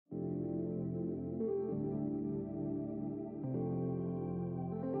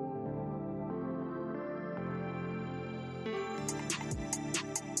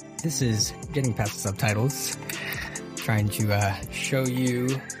This is Getting Past the Subtitles, trying to show you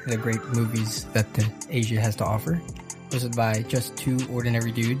the great movies that Asia has to offer. Hosted by just two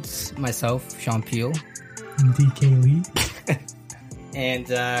ordinary dudes, myself, Sean Peel. And DK Lee. And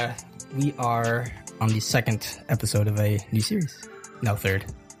we are on the second episode of a new series. No, third.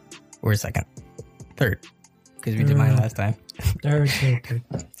 Or second. Third. Because we did mine last time. Third.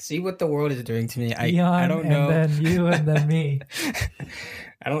 See what the world is doing to me. I don't and know. And then you and then me.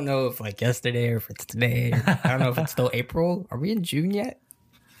 I don't know if like yesterday or if it's today. Or I don't know if it's still April. Are we in June yet?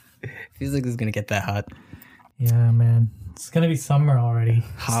 Feels like it's going to get that hot. Yeah, man. It's going to be summer already.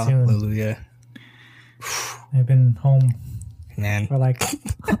 Hallelujah. Soon. I've been home Man. for like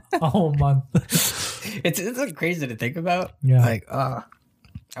a whole month. It's like crazy to think about. Yeah. Like, I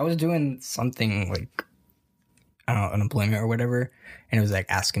was doing something like, I don't know, unemployment or whatever. And it was like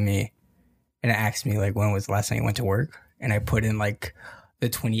asking me, and it asked me like, when was the last time you went to work? And I put in like the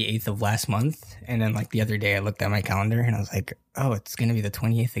 28th of last month. And then like the other day I looked at my calendar and I was like, oh, it's going to be the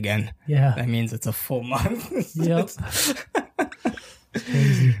 28th again. Yeah. That means it's a full month. Yep.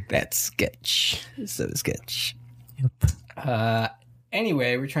 Crazy. That's sketch. So sketch. Yep.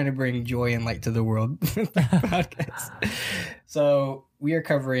 Anyway, we're trying to bring joy and light to the world with the podcast. So we are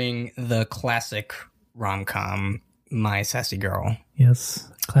covering the classic rom-com, My Sassy Girl. Yes.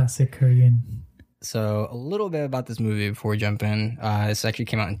 Classic Korean. So a little bit about this movie before we jump in. This actually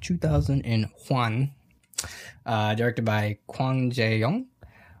came out in 2001. Directed by Kwang Jae-young.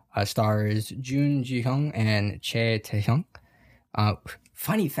 Stars Jun Ji-hyung and Chae Tae-hyung.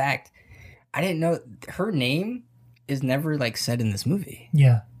 Funny fact, I didn't know her name is never like said in this movie.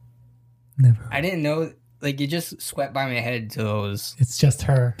 Yeah. Never. I didn't know, like, it just swept by my head till it was... It's just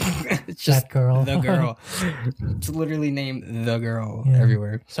her. It's just that girl. the girl. It's literally named the girl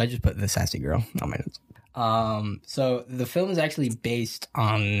everywhere. So I just put the sassy girl on my notes. So the film is actually based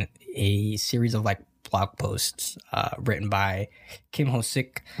on a series of like blog posts written by Kim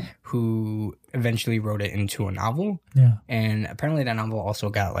Ho-sik, who eventually wrote it into a novel. Yeah. And apparently that novel also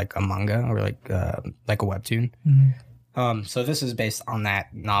got like a manga or like a webtoon. Mm-hmm. So this is based on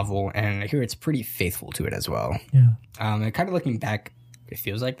that novel, and here it's pretty faithful to it as well. Yeah. And kind of looking back, it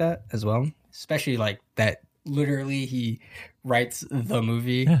feels like that as well. Especially like that literally he writes the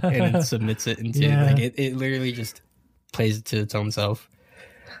movie and then submits it into like it literally just plays it to its own self.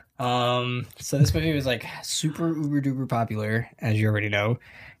 So this movie was like super uber duper popular, as you already know.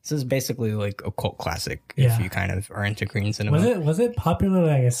 This is basically like a cult classic if you kind of are into Korean cinema. Was it popular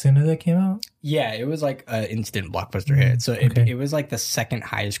like as soon as it came out? Yeah, it was like an instant blockbuster hit. So it was like the second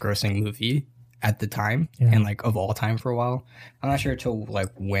highest grossing movie at the time and like of all time for a while. I'm not sure till like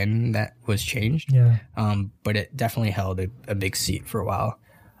when that was changed. Yeah. But it definitely held a big seat for a while.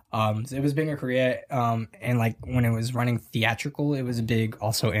 So it was big in Korea, and like when it was running theatrical, it was big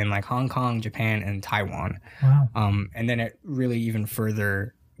also in like Hong Kong, Japan, and Taiwan. Wow. And then it really even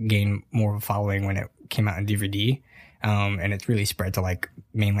further gained more of a following when it came out in DVD. And it's really spread to like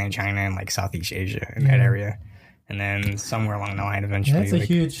mainland China and like Southeast Asia in that area. And then somewhere along the line, eventually, that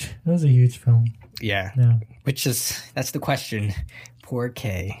was a huge film. Yeah. Which is, that's the question. Poor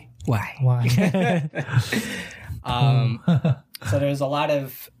K. Why? So there's a lot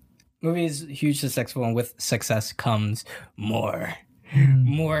of movies, huge successful, and with success comes more.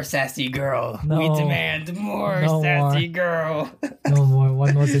 More sassy girl. No. We demand more No sassy more. girl. No more.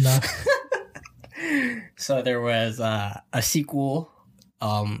 One was enough. So there was a sequel.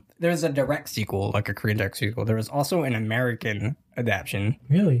 There was a direct sequel, like a Korean direct sequel. There was also an American adaptation.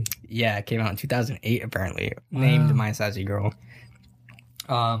 Really? Yeah, it came out in 2008, apparently, named My Sassy Girl.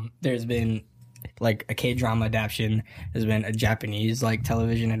 There's been like a K-drama adaptation. There's been a Japanese like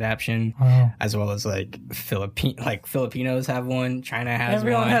television adaptation, as well as like Filipinos have one. China has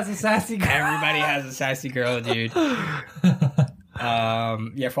Everyone one. has a sassy girl. Everybody has a sassy girl, dude.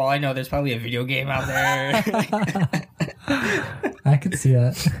 Yeah, for all I know, there's probably a video game out there. I could see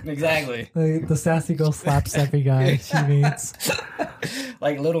that. Exactly. The sassy girl slaps every guy she meets.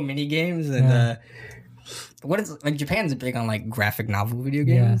 Like little mini games and what is like Japan's big on like graphic novel video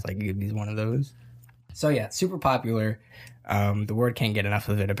games. Like it could be one of those. So yeah, super popular. The word can't get enough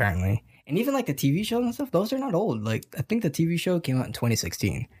of it apparently. And even like the TV shows and stuff, those are not old. Like I think the TV show came out in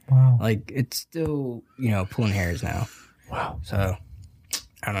 2016. Wow. Like it's still, pulling hairs now. Wow. So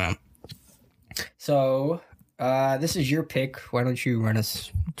I don't know. So this is your pick. Why don't you run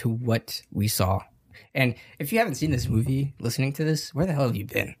us to what we saw? And if you haven't seen this movie, listening to this, where the hell have you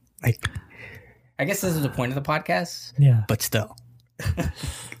been? Like, I guess this is the point of the podcast. Yeah. But still.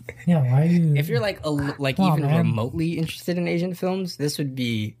 Yeah, why are you... If you're like even remotely interested in Asian films, this would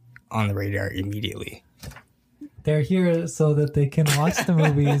be on the radar immediately. they're here so that they can watch the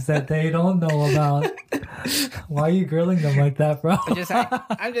movies that they don't know about. Why are you grilling them like that, bro? I'm just saying.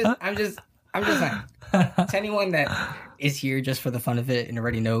 I'm just saying. To anyone that is here just for the fun of it and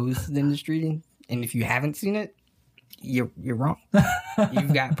already knows the industry, and if you haven't seen it, you're wrong.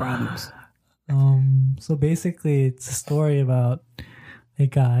 You've got problems. So basically, it's a story about a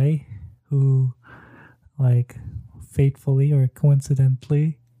guy who, like, fatefully or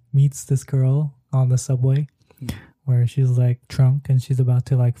coincidentally meets this girl on the subway where she's like drunk and she's about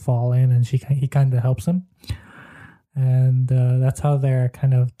to like fall in, and he kind of helps him, and that's how their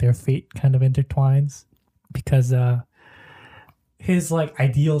fate kind of intertwines, because his like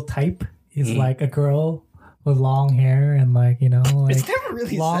ideal type is like a girl with long hair and like, you know, like It's never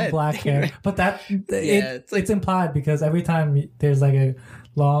really long said. black hair, but that it's it's implied because every time there's like a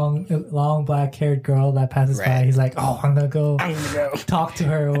long black haired girl that passes by, Right. he's like, oh, I'm gonna go go. talk to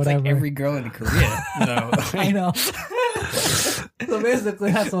her or It's whatever. like every girl in Korea. So, I know. So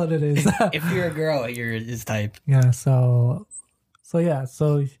basically, that's what it is. if you're a girl, you're his type. Yeah. So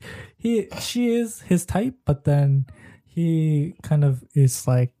she is his type, but then he kind of is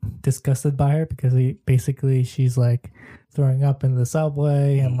like disgusted by her because she's like throwing up in the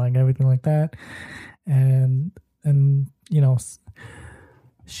subway and like everything like that, and you know,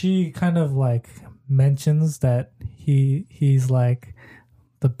 she kind of like mentions that he's like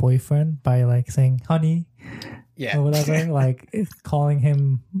the boyfriend by like saying honey Yeah. or whatever, like calling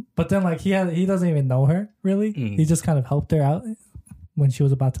him, but then like he doesn't even know her really. He just kind of helped her out when she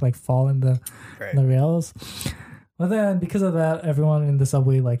was about to like fall in the rails. But then because of that, everyone in the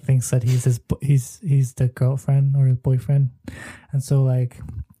subway like thinks that he's the girlfriend or the boyfriend, and so like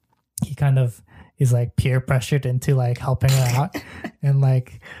he kind of is like peer pressured into like helping her out, and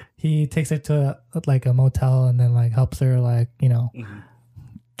like he takes her to like a motel and then like helps her like, you know,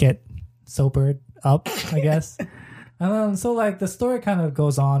 get sobered up, I guess. And then so like the story kind of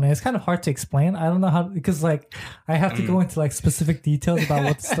goes on, and it's kind of hard to explain. I don't know how, because like I have to go into like specific details about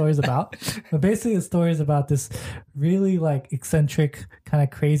what the story is about. But basically the story is about this really like eccentric kind of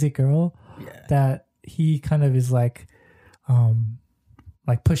crazy girl that he kind of is like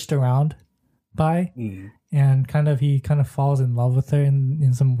pushed around by, and he kind of falls in love with her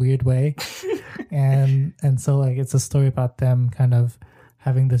in some weird way. and so like it's a story about them kind of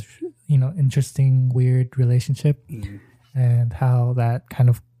having this, you know, interesting, weird relationship, and how that kind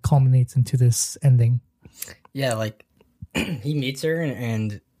of culminates into this ending. Yeah, like he meets her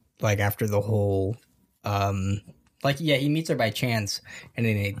and like after the whole he meets her by chance and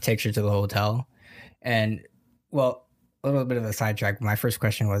then he takes her to the hotel. And well, a little bit of a sidetrack. My first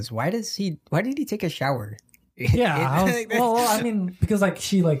question was, why did he take a shower? Yeah, I mean, because like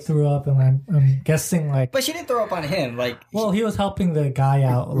she like threw up, and I'm guessing like. But she didn't throw up on him. Like, he was helping the guy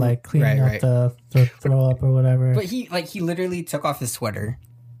out, like cleaning up the throw up or whatever. But he literally took off his sweater,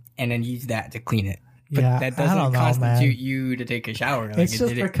 and then used that to clean it. But yeah, that I doesn't don't know, constitute man. you to take a shower. Like, It's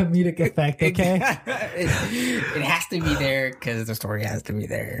just for comedic effect, okay? it has to be there because the story has to be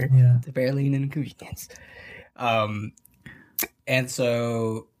there. Yeah. To barely an inconvenience. And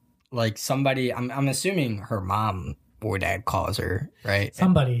so, like, somebody, I'm assuming her mom or dad calls her, right?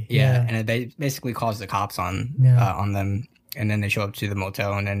 Somebody. Yeah. And they basically calls the cops on them. And then they show up to the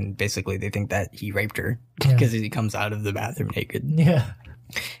motel, and then basically they think that he raped her because he comes out of the bathroom naked. Yeah.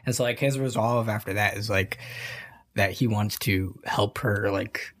 And so, like, his resolve after that is, like, that he wants to help her,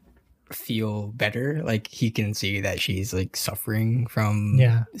 like, feel better. Like, he can see that she's, like, suffering from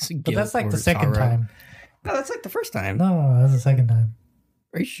But that's, like, the second time. No, that's, like, the first time. No, that's the second time.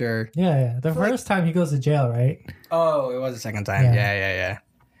 Are you sure? Yeah. The first time he goes to jail, right? Oh, it was the second time. Yeah.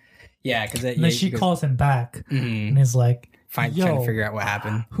 Yeah, because... And then she calls him back and is like, trying to figure out what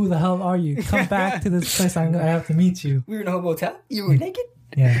happened. Who the hell are you? Come back to this place. I have to meet you. We were in a motel? You were naked?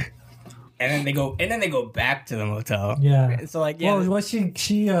 Yeah. And then they go back to the motel. Yeah. So like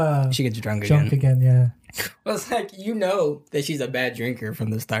she gets drunk again, yeah. Well, it's like, you know that she's a bad drinker from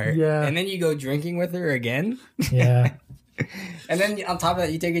the start. Yeah. And then you go drinking with her again. Yeah. And then on top of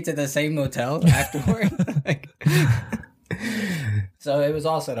that, you take her to the same motel afterward. So it was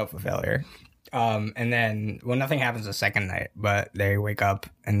all set up for failure. And then, well, nothing happens the second night, but they wake up,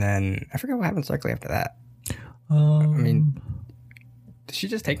 and then I forget what happens directly after that. I mean, did she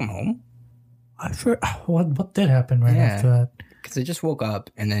just take him home? What did happen after that? Because they just woke up,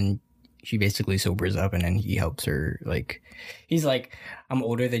 and then she basically sobers up, and then he helps her. Like, he's like, "I'm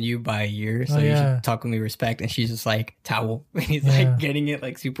older than you by a year, so you should talk with me respect." And she's just like, "Towel." And he's like getting it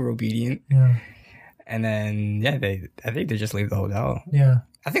like super obedient. Yeah. And then I think they just leave the hotel. Yeah.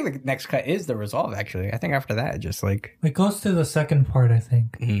 I think the next cut is the resolve. Actually, I think after that, it just like it goes to the second part. I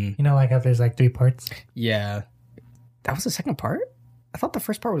think you know, like how there's like 3 parts. Yeah. that was the second part? I thought the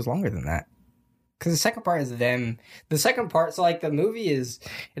first part was longer than that. Because the second part is them. The second part, so like the movie it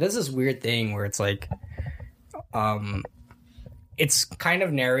does this weird thing where it's like, it's kind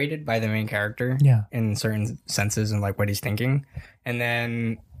of narrated by the main character, in certain senses and like what he's thinking, and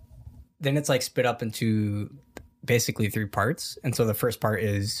then it's like split up into basically 3 parts. And so the first part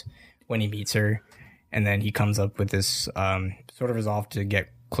is when he meets her, and then he comes up with this sort of resolve to get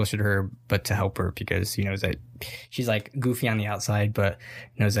closer to her, but to help her because he knows that she's like goofy on the outside, but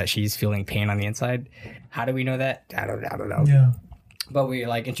knows that she's feeling pain on the inside. How do we know that? I don't know. Yeah. But we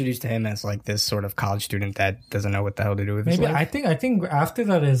like introduced to him as like this sort of college student that doesn't know what the hell to do with his life. life. I think after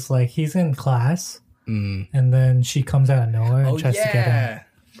that is like he's in class, and then she comes out of nowhere and tries to get him.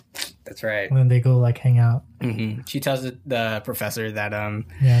 That's right. And then they go like hang out. Mm-hmm. She tells the professor that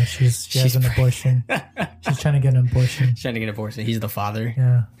she has an abortion. She's trying to get an abortion. She's trying to get an abortion. He's the father.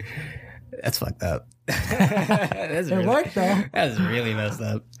 Yeah. That's fucked up. It worked though. That's really messed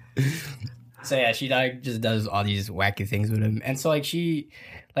up. So yeah, she like just does all these wacky things with him, and so like she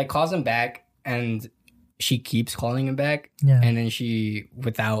like calls him back, and she keeps calling him back, and then she,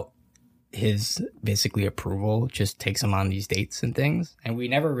 without his basically approval, just takes him on these dates and things, and we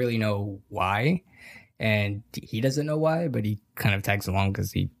never really know why, and he doesn't know why, but he kind of tags along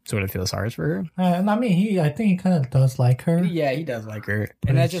because he sort of feels sorry for her. And I mean, I think he kind of does like her. Yeah, he does like her,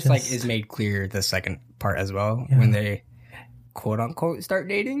 and that just like is made clear the second part as well, when they quote unquote start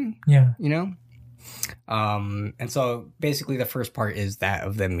dating. Yeah, you know. And so basically the first part is that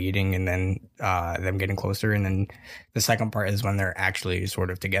of them meeting and then them getting closer, and then the second part is when they're actually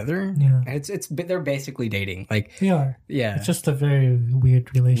sort of together. Yeah, and they're basically dating. Like they are. Yeah, it's just a very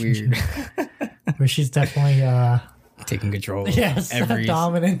weird relationship where she's definitely taking control. Yes,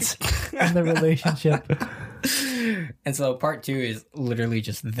 dominant in the relationship. And so part 2 is literally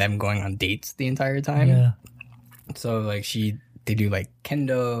just them going on dates the entire time. Yeah. So like they do like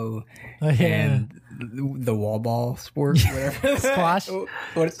kendo and the wall ball sport, whatever. Squash.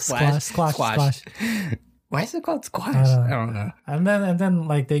 What is squash? Why is it called squash? I don't know. And then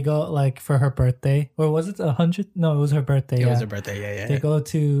like they go like for her birthday, or was it 100? No, it was her birthday. It was her birthday. Yeah. They go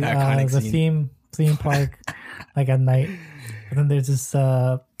to the theme park like at night, and then there's this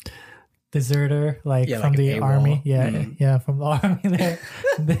deserter from the army. Yeah, from the army. There,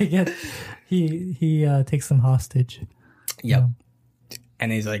 they get he takes them hostage. Yep.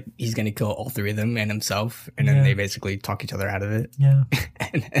 And he's gonna kill all 3 of them and himself, and then they basically talk each other out of it. Yeah.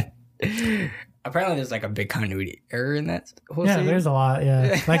 And then, apparently there's like a big continuity error in that whole scene. There's a lot.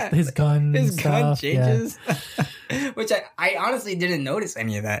 Yeah, like his gun. Gun changes, which I honestly didn't notice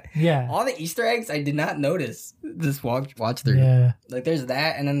any of that. Yeah, all the Easter eggs I did not notice. This watch through. Yeah, like there's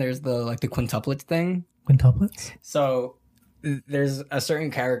that, and then there's the like the quintuplets thing. Quintuplets. So there's a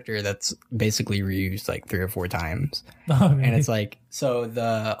certain character that's basically reused like 3 or 4 times. Oh, really? And it's like, so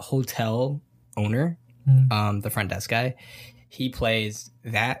the hotel owner, the front desk guy, he plays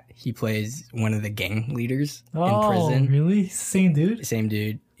one of the gang leaders in prison. Really? Same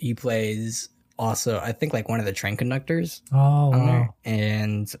dude? He plays also, I think, like one of the train conductors. Oh, wow.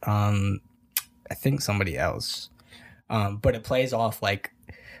 And I think somebody else. But it plays off like,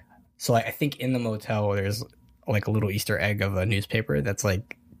 so I think in the motel there's like a little Easter egg of a newspaper that's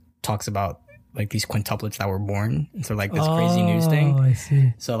like talks about like these quintuplets that were born. And so like this crazy news thing. Oh, I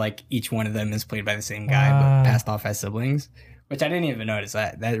see. So like each one of them is played by the same guy, but passed off as siblings, which I didn't even notice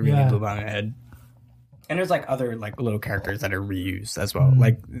that. That really blew by my head. And there's like other like little characters that are reused as well.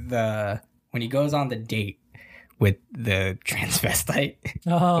 Like when he goes on the date with the transvestite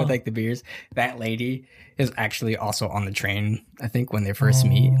with like the beers, that lady is actually also on the train, I think, when they first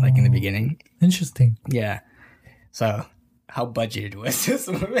meet, like in the beginning. Interesting. Yeah. So, how budgeted was this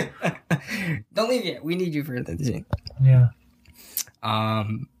movie? Don't leave yet. We need you for the scene. Yeah.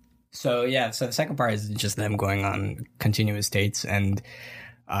 So the second part is just them going on continuous dates, and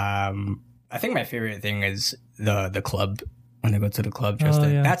I think my favorite thing is the club, when they go to the club dressed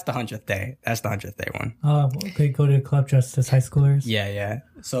that's the 100th day. That's the 100th day one. They go to the club dressed as high schoolers. Yeah.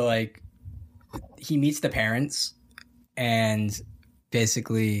 So like he meets the parents, and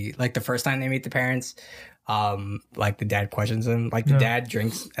basically like the first time they meet the parents, like the dad questions him. Like the dad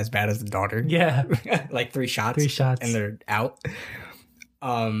drinks as bad as the daughter. Yeah. Like 3 shots. And they're out.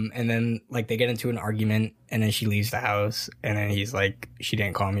 And then like they get into an argument, and then she leaves the house, and then he's like, she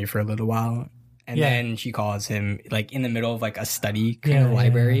didn't call me for a little while. And then she calls him like in the middle of like a study kind of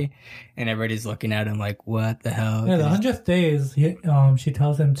library, and everybody's looking at him like, what the hell? Yeah, the 100th day is she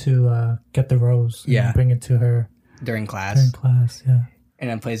tells him to get the rose and bring it to her during class. Yeah. And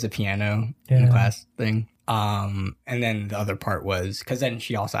then plays the piano in the class thing. And then the other part was because then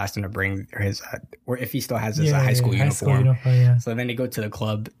she also asked him to bring his or if he still has his high school uniform. So then they go to the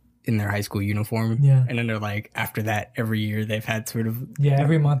club in their high school uniform. Yeah. And then they're like, after that, every year they've had sort of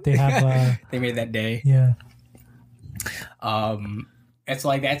every month they have they made that day. Yeah. And so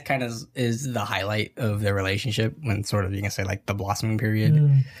like that kind of is the highlight of their relationship when sort of you can say like the blossoming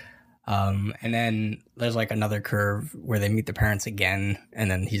period. And then there's like another curve where they meet the parents again, and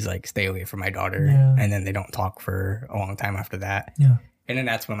then he's like, stay away from my daughter. And then they don't talk for a long time after that. And then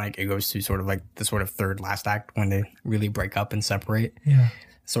that's when like it goes to sort of like the sort of third last act when they really break up and separate,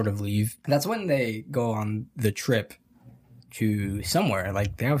 sort of leave. That's when they go on the trip to somewhere.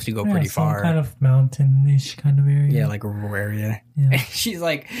 Like they obviously go pretty far. Kind of mountainish kind of area. Yeah, like a rural area. And she's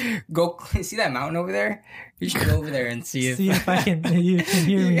like, go see that mountain over there? You should go over there and see if you can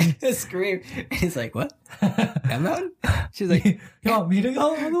hear me. Scream. And he's like, what? That mountain? She's like, you want me to go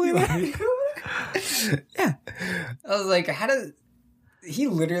all the way there? Yeah. I was like, he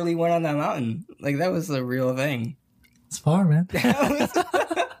literally went on that mountain. Like that was a real thing. It's far, man.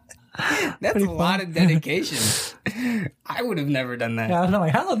 That's a lot of dedication. I would have never done that. Yeah, I'm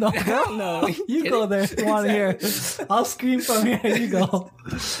like, hell no. Hell no. You go there if you want to hear. I'll scream from here. You go.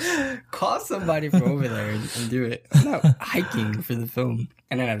 Call somebody from over there and do it. I'm not hiking for the film.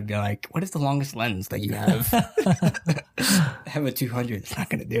 And then I'd be like, what is the longest lens that you have? I have a 200. It's not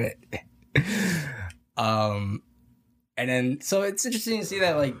going to do it. And then, so it's interesting to see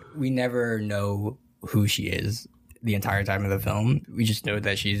that, like, we never know who she is the entire time of the film. We just know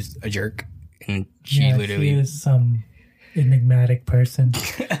that she's a jerk, and she is some enigmatic person,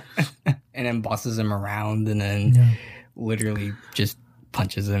 and then bosses him around, and then literally just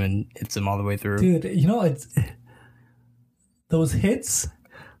punches him and hits him all the way through. Dude, you know, it's those hits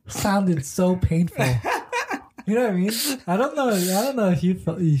sounded so painful. You know what I mean? I don't know if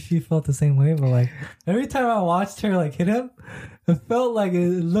you felt the same way, but like every time I watched her like hit him, it felt like it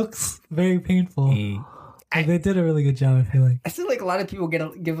looks very painful. Like they did a really good job, I feel like. I feel like a lot of people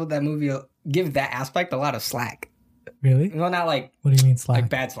give that aspect a lot of slack. Really? Well, not like... What do you mean slack? Like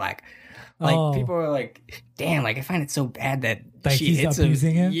bad slack. Like people are like, damn, like I find it so bad that like she hits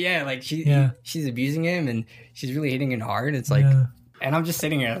abusing him. Yeah, like she's abusing him and she's really hitting him hard. It's like... And I'm just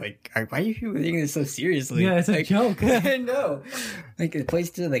sitting here like, why are you taking this so seriously? Yeah, it's like, a joke. I know. Like it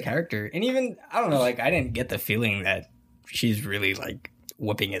plays to the character. And even, I don't know, like I didn't get the feeling that she's really like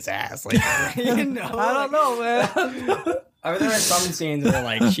whooping his ass. Like, you know, I don't know, man. I mean, there are some scenes where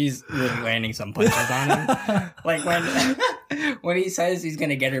like she's really landing some punches on him. Like when he says he's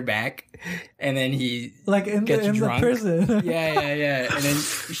gonna get her back, and then he like in the prison. Yeah. And then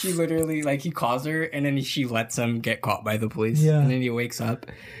she literally like he calls her, and then she lets him get caught by the police. Yeah. And then he wakes up,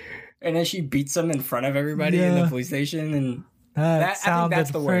 and then she beats him in front of everybody in the police station. And I think that's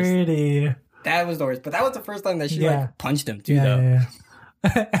the worst. That was the worst. But that was the first time that she like punched him too, though. Yeah.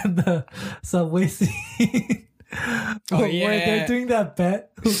 And the subway scene. Where they're doing that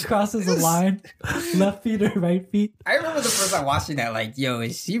bet who crosses the line, left feet or right feet. I remember the first time watching that, like, yo,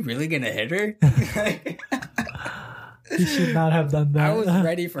 is she really gonna hit her? He should not have done that. I was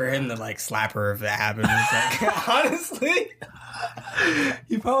ready for him to like slap her if that happened. It's like, honestly,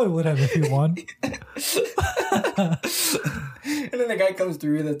 he probably would have if he won. And then the guy comes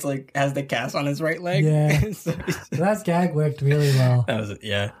through that's like has the cast on his right leg. Yeah, so that gag worked really well. That was it.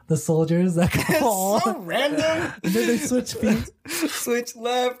 Yeah, the soldiers that fall so random. And then they switch feet, switch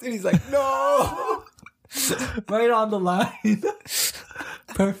left, and he's like, no, right on the line.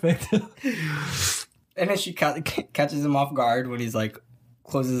 Perfect. And then she catches him off guard when he's like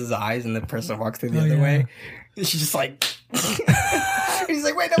closes his eyes and the person walks through the other way. And she's just like, he's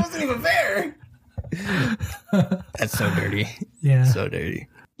like, wait, that wasn't even fair. That's so dirty. Yeah, so dirty.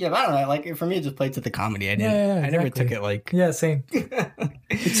 Yeah, but I don't know. Like for me, it just played to the comedy. I didn't. I never took it like. Yeah, same.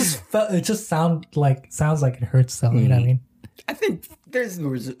 It just sounds like it hurts though. You know what I mean? I think there was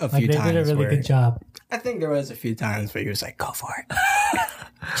a few times they did a really good job. I think there was a few times where he was like, "Go for it,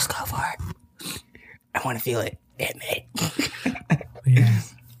 just go for it. I want to feel it. Hit me." Yeah.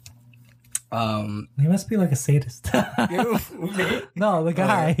 He must be like a sadist. No, the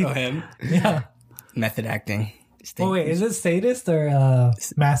guy. Oh, him. Yeah. Method acting. Oh wait, is it sadist or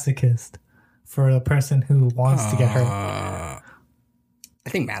masochist for a person who wants to get hurt? I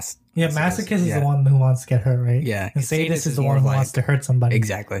think masochist is the one who wants to get hurt, right? Yeah. And sadist is the one who wants to hurt somebody.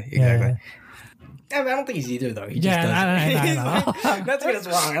 Exactly. Yeah. I don't think he's either though. He just does. No. That's what it's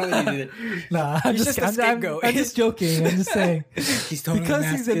wrong. I don't think he's either. No, I'm just joking. I'm just saying. He's totally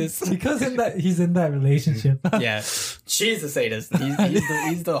because he's in that relationship. Yeah, she's a sadist.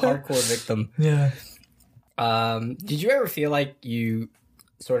 He's the hardcore victim. Yeah. Did you ever feel like you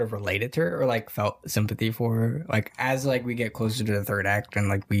sort of related to her or like felt sympathy for her. Like as like we get closer to the third act and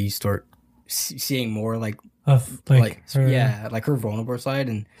like we start seeing more like of like her... yeah, like her vulnerable side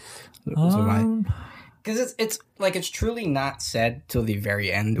and because it's like it's truly not said till the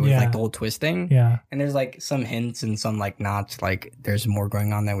very end with like the whole twisting. Yeah, and there's like some hints and some like nods like there's more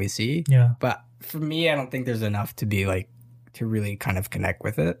going on than we see. Yeah, but for me, I don't think there's enough to be like to really kind of connect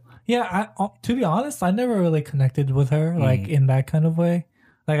with it. Yeah, to be honest, I never really connected with her like in that kind of way.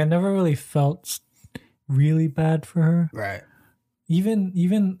 Like I never really felt really bad for her. Right.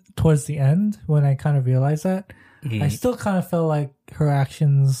 Even towards the end when I kind of realized that, I still kind of felt like her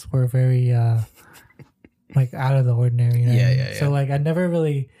actions were very like out of the ordinary. You know? Yeah. So like I never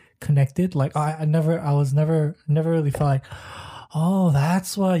really connected. Like I never really felt like, oh,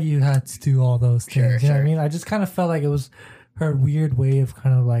 that's why you had to do all those things. You know what I mean? I just kind of felt like it was her weird way of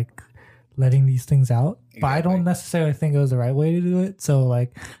kind of like letting these things out. Exactly. But I don't necessarily think it was the right way to do it. So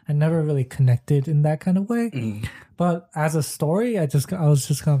like I never really connected in that kind of way. But as a story, I was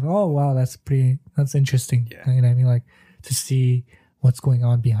just kind of, oh wow, that's interesting. Yeah. You know what I mean? Like to see what's going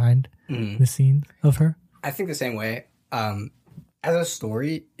on behind the scene of her. I think the same way. As a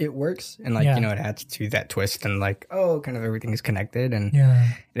story, it works. And like, you know, it adds to that twist and like, oh, kind of everything is connected and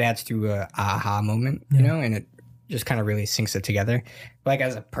it adds to a aha moment, you know, and it just kind of really syncs it together. But like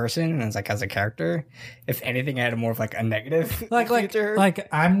as a person and as a character, if anything, I had more of like a negative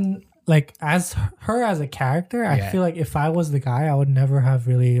I'm like as her as a character, I feel like if I was the guy, I would never have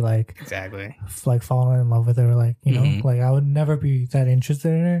really like like fallen in love with her, like, you know, like I would never be that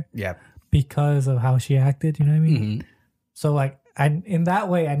interested in her. Yeah. Because of how she acted, you know what I mean? So like in that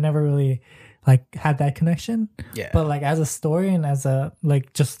way I never really like had that connection. Yeah. But like as a story and as a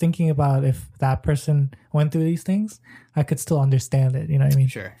like just thinking about if that person went through these things, I could still understand it, you know what I mean?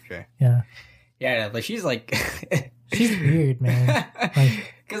 Sure. Yeah. Yeah, like she's like she's weird, man.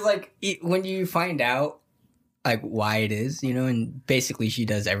 Like cuz like when you find out like why it is, you know, and basically she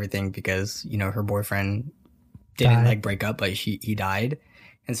does everything because, you know, her boyfriend didn't like break up, but he died.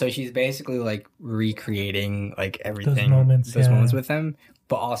 And so she's basically like recreating like everything, those moments with him,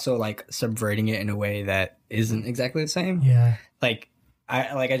 but also like subverting it in a way that isn't exactly the same. Yeah. Like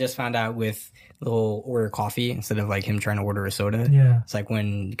I just found out with the whole order coffee instead of like him trying to order a soda. Yeah. It's like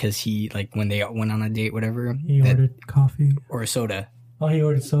because he like when they went on a date, whatever. He ordered coffee or a soda. Oh, he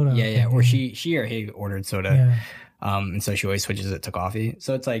ordered soda. Yeah. Or she or he ordered soda. Yeah. And so she always switches it to coffee.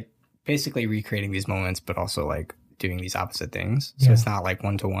 So it's like basically recreating these moments, but also like doing these opposite things. So it's not like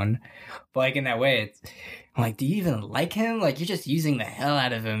 1-to-1. But like in that way, I'm like, do you even like him? Like you're just using the hell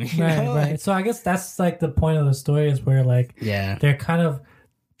out of him. You know? Right. So I guess that's like the point of the story is where like they're kind of,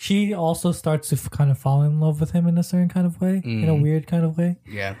 she also starts to kind of fall in love with him in a certain kind of way, in a weird kind of way.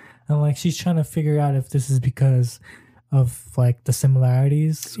 Yeah. And like she's trying to figure out if this is because of like the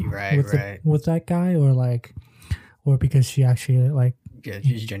similarities with that guy or because she actually like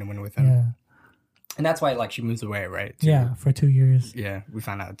she's genuine with him. Yeah. And that's why, like, she moves away, right? For 2 years. Yeah, we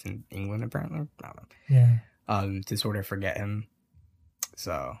found out it's in England, apparently. I don't know. Yeah. To sort of forget him.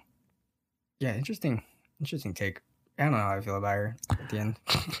 So, yeah, interesting take. I don't know how I feel about her at the end.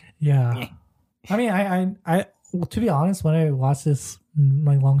 Yeah. I mean, I to be honest, when I watched this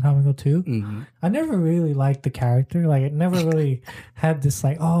like long time ago too, I never really liked the character. Like, it never really had this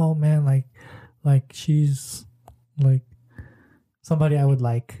like, oh man, like she's like somebody I would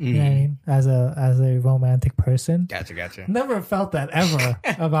like, you know what I mean, as a romantic person. Gotcha. Never felt that ever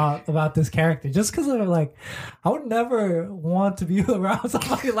about this character. Just because of like, I would never want to be around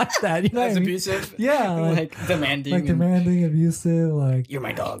somebody like that. You know, as abusive. Yeah, like demanding, abusive. Like you're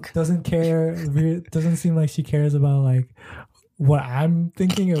my dog. Doesn't care. Doesn't seem like she cares about like what I'm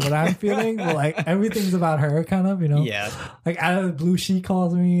thinking or what I'm feeling. But, like everything's about her, kind of. You know. Yeah. Like out of the blue, she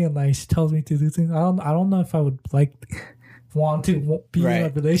calls me and like she tells me to do things. I don't know if I would like want to be in a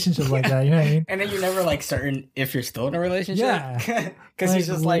relationship like that, you know what I mean? And then you're never like certain if you're still in a relationship. Yeah, because like, he's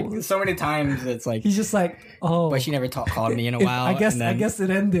just like so many times it's like he's just like, oh, but she never called me in a while. I guess it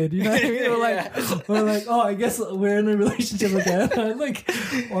ended, you know what I mean? We're like, oh, I guess we're in a relationship again. Like,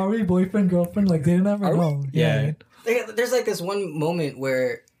 are we boyfriend girlfriend? Like they never know. Yeah. There's like this one moment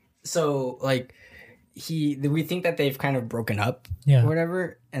where so like we think that they've kind of broken up or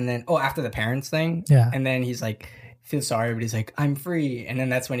whatever, and then after the parents thing, and then he's like feels sorry, but he's like, I'm free. And then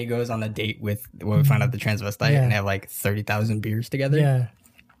that's when he goes on a date with what we found out the transvestite and they have like 30,000 beers together. Yeah.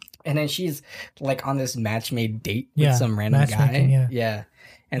 And then she's like on this match-made date with some random guy. Yeah.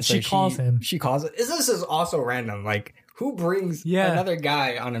 And so she calls him. She calls it. This is also random. Like, who brings another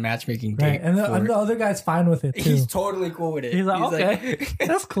guy on a matchmaking date? Right. And the other guy's fine with it too. He's totally cool with it. He's like, okay,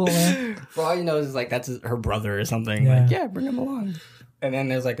 that's cool, man. For all you know, is like that's her brother or something. Like, yeah, bring him along. And then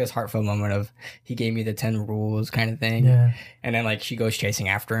there's like this heartfelt moment of he gave me the 10 rules kind of thing. Yeah. And then like she goes chasing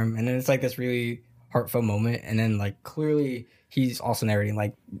after him. And then it's like this really heartfelt moment. And then like clearly he's also narrating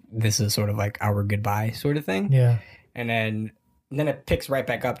like this is sort of like our goodbye sort of thing. Yeah. And then it picks right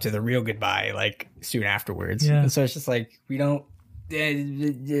back up to the real goodbye like soon afterwards. Yeah. And so it's just like we don't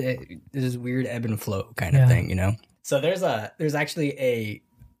this weird ebb and flow kind of thing, you know? So there's actually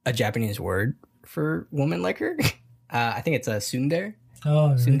a Japanese word for woman like her. I think it's a tsundere. Oh,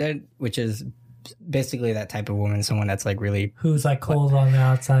 really? Tsundere, which is basically that type of woman, someone that's like really who's like cold on the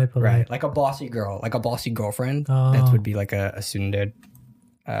outside, but right, like a bossy girl, like a bossy girlfriend. Oh. That would be like a tsundere.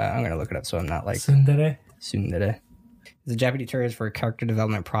 I'm gonna look it up so I'm not like tsundere. Tsundere. The Japanese term is for a character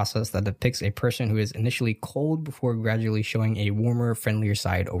development process that depicts a person who is initially cold before gradually showing a warmer, friendlier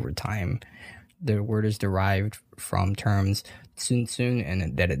side over time. The word is derived from terms tsun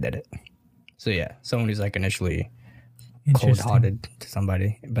and dere. So yeah, someone who's like initially cold-hearted to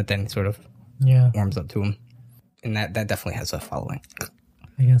somebody, but then sort of warms up to him. And that definitely has a following.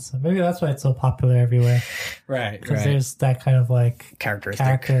 I guess so. Maybe that's why it's so popular everywhere. Right, because there's that kind of like character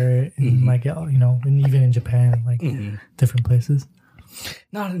in like, you know, and even in Japan, like different places.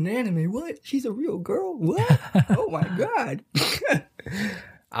 Not an anime. What? She's a real girl. What? Oh my god.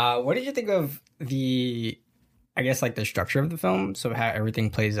 What did you think of the structure of the film? So how everything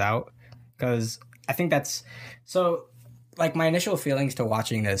plays out? Because I think that's so. Like my initial feelings to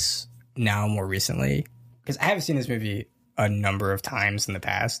watching this now more recently, because I have seen this movie a number of times in the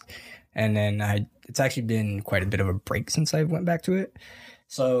past, and then it's actually been quite a bit of a break since I went back to it.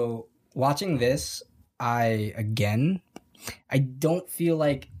 So watching this, I don't feel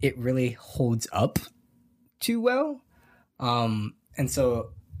like it really holds up too well, and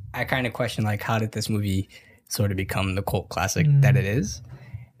so I kind of question like how did this movie sort of become the cult classic that it is,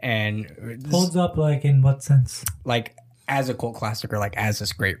 and holds up like in what sense? Like as a cult classic or like as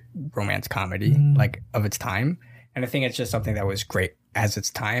this great romance comedy like of its time. And I think it's just something that was great as its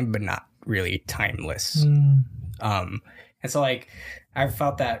time, but not really timeless. And so like I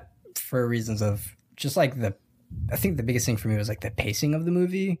felt that for reasons of just like I think the biggest thing for me was like the pacing of the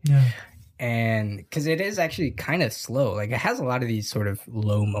movie. Yeah. And because it is actually kind of slow. Like it has a lot of these sort of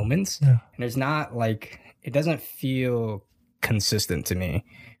low moments. Yeah. And there's not like, it doesn't feel consistent to me.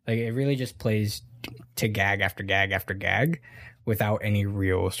 Like it really just plays to gag after gag after gag without any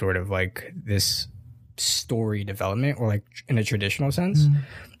real sort of like this story development or like in a traditional sense.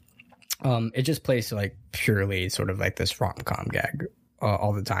 It just plays to like purely sort of like this rom-com gag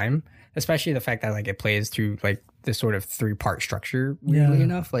all the time, especially the fact that like it plays through like this sort of 3-part structure weirdly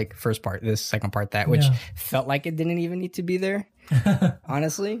enough, like first part this, second part that, which felt like it didn't even need to be there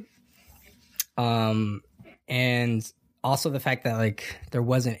honestly. And also the fact that like there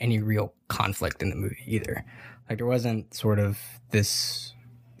wasn't any real conflict in the movie either. Like there wasn't sort of this,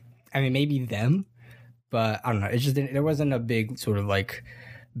 I mean maybe them, but I don't know, it just didn't, there wasn't a big sort of like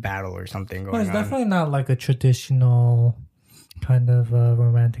battle or something going on. It's definitely not like a traditional kind of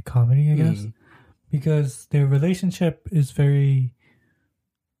romantic comedy, I guess, because their relationship is very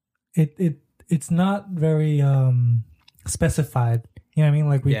it's not very specified, you know what I mean,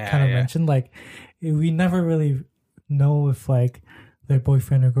 like we kind of mentioned, like we never really know if like their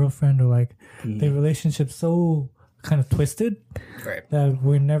boyfriend or girlfriend or like their relationship's so kind of twisted that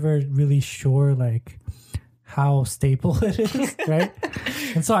we're never really sure like how stable it is, right?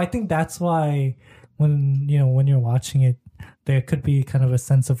 And so I think that's why when you're watching it, there could be kind of a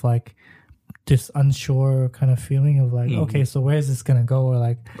sense of like this unsure kind of feeling of like, okay, so where is this gonna go, or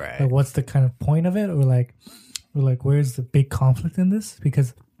like what's the kind of point of it, or like where's the big conflict in this,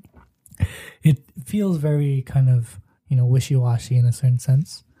 because it feels very kind of wishy-washy in a certain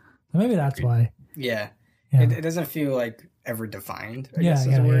sense. So maybe that's why. It doesn't feel like ever defined, I guess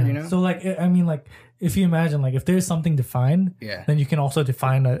is a word, So like, I mean, like if you imagine like if there's something defined, then you can also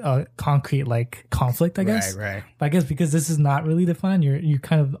define a concrete like conflict, I guess. Right. But I guess because this is not really defined, you're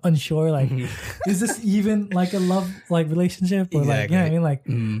kind of unsure, like is this even like a love like relationship, or like, I mean, like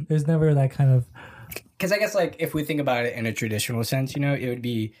there's never that kind of, because I guess like if we think about it in a traditional sense, it would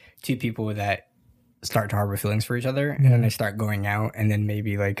be two people that start to harbor feelings for each other, and then they start going out, and then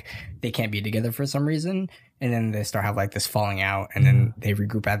maybe like they can't be together for some reason, and then they start have like this falling out, and then they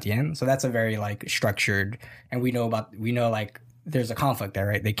regroup at the end. So that's a very like structured, and we know like there's a conflict there,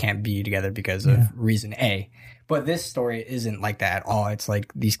 right? They can't be together because of reason A. But this story isn't like that at all. It's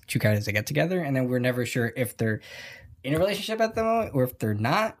like these two characters that get together, and then we're never sure if they're in a relationship at the moment or if they're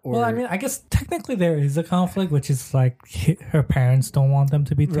not. Or... Well, I mean, I guess technically there is a conflict, which is like her parents don't want them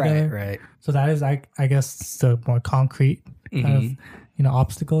to be together. Right. So that is, I guess, the more concrete kind of,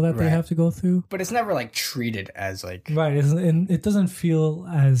 obstacle that they have to go through. But it's never like treated as like right. It doesn't feel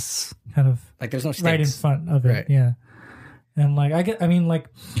as kind of like there's no stakes right in front of it. Right. Yeah, and like I mean, like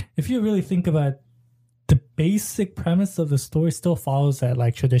if you really think about the basic premise of the story, still follows that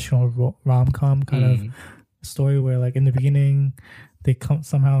like traditional rom-com kind of story where like in the beginning they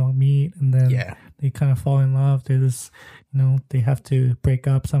somehow meet and then they kind of fall in love. There's they have to break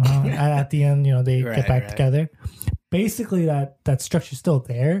up somehow. At the end, they get back together. Basically, that structure's still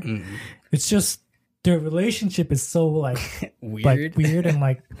there. It's just their relationship is so like weird and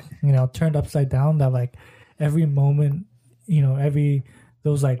like turned upside down that like every moment,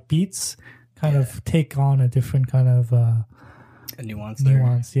 those like beats kind of take on a different kind of a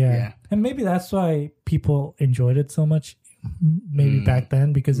nuance. Yeah. And maybe that's why people enjoyed it so much. Maybe back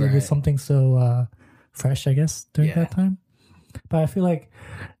then because it was something so fresh, I guess, during that time. But I feel like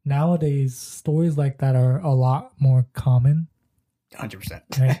nowadays stories like that are a lot more common. 100%.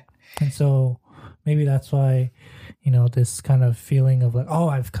 Right? And so maybe that's why, this kind of feeling of like, oh,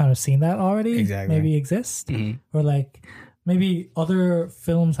 I've kind of seen that already. Exactly. Maybe exists. Or like maybe other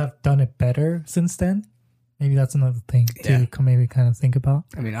films have done it better since then. Maybe that's another thing to maybe kind of think about.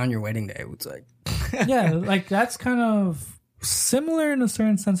 I mean, On Your Wedding Day, it's like... yeah, like that's kind of similar in a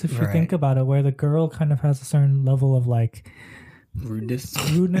certain sense if you think about it, where the girl kind of has a certain level of like... rudeness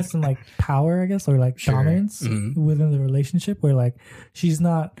and like power, I guess, or like dominance within the relationship, where like she's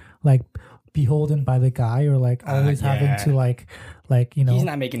not like beholden by the guy or like always having to like he's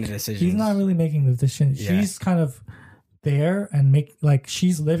not making the decisions. He's not really making the decision. She's kind of there and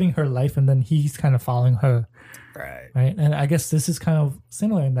she's living her life and then he's kind of following her. Right. And I guess this is kind of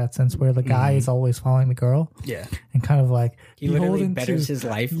similar in that sense where the guy is always following the girl. Yeah. And kind of like he literally betters his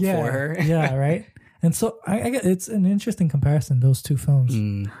life for her. Yeah, right. And so I get it's an interesting comparison, those two films.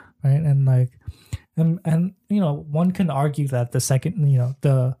 Right. And like and one can argue that the second,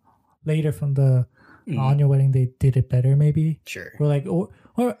 the later from the On Your Wedding they did it better maybe. Sure. Or like or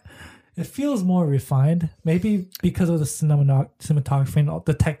it feels more refined, maybe because of the cinematography and all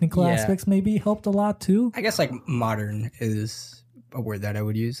the technical aspects. Maybe helped a lot too. I guess like modern is a word that I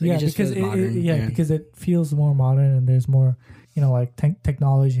would use. Like because because it feels more modern and there's more, like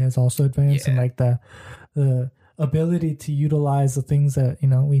technology has also advanced and like the ability to utilize the things that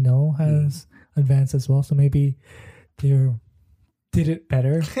we know has advanced as well. So maybe they did it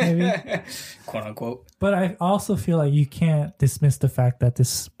better, maybe quote unquote. But I also feel like you can't dismiss the fact that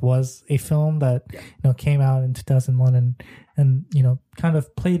this was a film that came out in 2001 and kind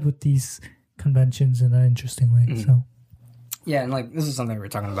of played with these conventions in an interesting way. So yeah, and like this is something we were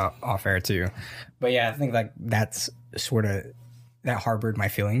talking about off air too. But yeah, I think like that's sort of that harbored my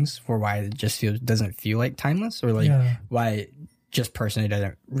feelings for why it just doesn't feel like timeless, or like why just personally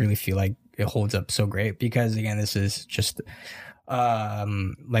doesn't really feel like it holds up so great, because again, this is just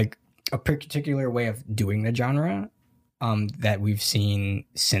like a particular way of doing the genre that we've seen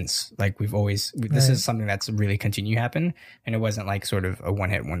since. Like this is something that's really continued to happen, and it wasn't like sort of a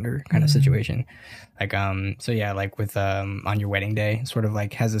one-hit wonder kind of situation. Like so yeah, like with On Your Wedding Day sort of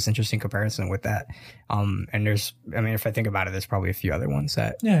like has this interesting comparison with that. And there's, I mean, if I think about it, there's probably a few other ones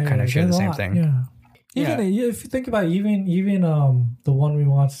that kind of share the same thing. Even if you think about it, even the one we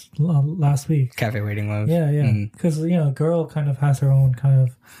watched last week, Cafe Waiting Love. Yeah. Because girl kind of has her own kind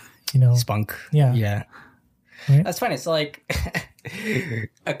of spunk. Yeah. Right? That's funny. It's like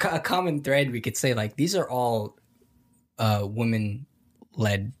a common thread we could say, like, these are all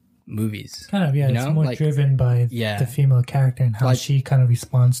women-led movies. Kind of, it's more like, driven by the female character and how like, she kind of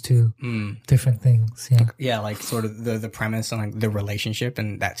responds to different things. Yeah, like sort of the premise and like the relationship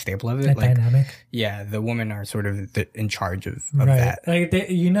and that staple of it. That like, dynamic. Yeah, the women are sort of in charge of that. Like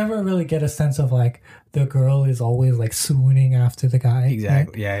you never really get a sense of like the girl is always like swooning after the guy.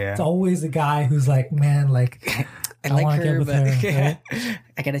 Exactly. Right? Yeah. It's always the guy who's like, man, like I like want to get with her. Right?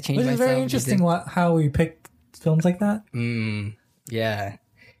 I gotta change myself. Which is very interesting how we picked films like that. Yeah.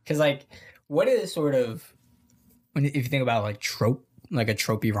 Because, like, what is sort of, if you think about, like, trope, like a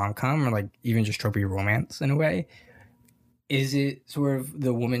tropey rom-com or, like, even just tropey romance in a way, is it sort of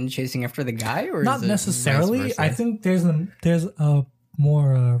the woman chasing after the guy? Or not necessarily. I think there's a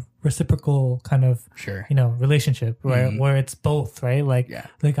more reciprocal kind of, relationship where it's both, right? Like,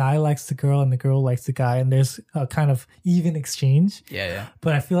 the guy likes the girl and the girl likes the guy, and there's a kind of even exchange. Yeah.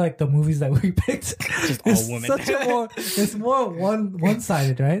 But I feel like the movies that we picked just all women. It's more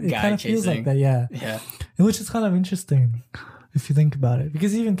one-sided, right? It kind of feels like that, yeah. Which is kind of interesting if you think about it,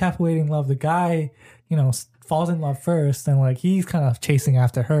 because even Cafe Waiting Love, the guy, falls in love first, and like he's kind of chasing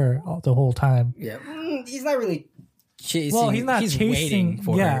after her the whole time. Yeah, he's not really chasing. Well, he's not chasing waiting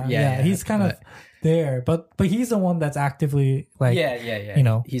for her. Yeah. He's kind of there, but he's the one that's actively like, you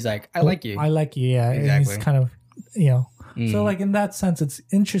know, he's like, I like you. Yeah. Exactly. And he's kind of, you know, so like in that sense, it's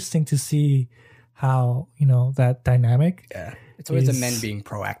interesting to see how, you know, that dynamic. Yeah. It's always the men being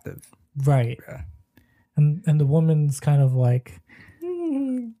proactive. Right. Yeah. And the woman's kind of like,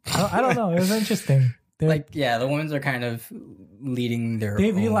 I don't know. It was interesting. The women's are kind of leading their.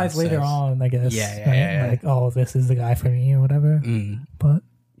 They realize later on, I guess. Yeah. Like, oh, this is the guy for me or whatever.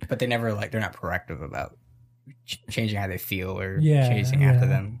 But they never they're not proactive about changing how they feel or chasing after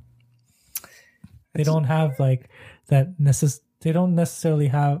them. They don't have like that. They don't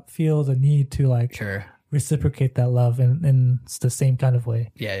necessarily feel the need to like reciprocate that love in the same kind of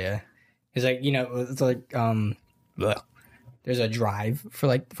way. Yeah. It's like, you know, it's like there's a drive for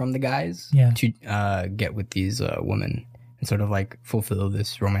like from the guys to get with these women and sort of like fulfill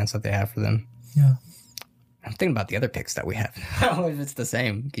this romance that they have for them. Yeah. I'm thinking about the other picks that we have. I don't know if it's the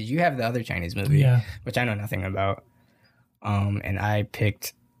same because you have the other Chinese movie, which I know nothing about. And I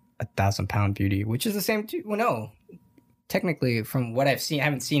picked 1,000 Pound Beauty, which is the same too. Well, no, technically from what I've seen, I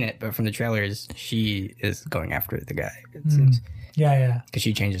haven't seen it, but from the trailers, she is going after the guy. It seems. Yeah. Because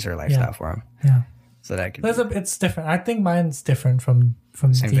she changes her lifestyle for him. Yeah. So that could. It's different. I think mine's different from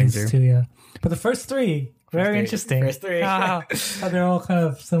these two. Yeah. But the first three. Very interesting. First three. They're all kind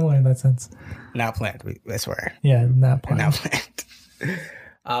of similar in that sense. Not planned, I swear. Yeah, not planned. Not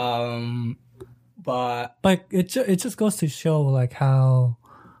planned. But it just goes to show like how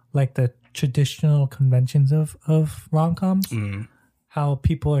like the traditional conventions of rom-coms, how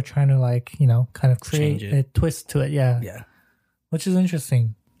people are trying to like, you know, kind of create a twist to it. Yeah. Yeah. Which is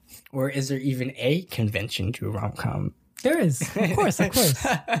interesting. Or is there even a convention to a rom-com? There is, of course.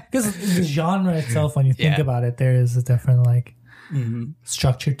 Because the genre itself, when you think about it, there is a different like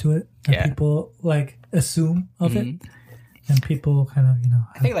structure to it that people like assume of it, and people kind of, you know.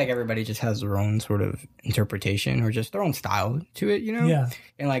 I think like everybody just has their own sort of interpretation or just their own style to it, you know. Yeah.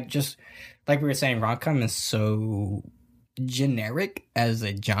 And like just like we were saying, rom-com is so generic as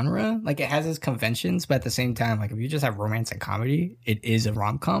a genre. Like it has its conventions, but at the same time, like if you just have romance and comedy, it is a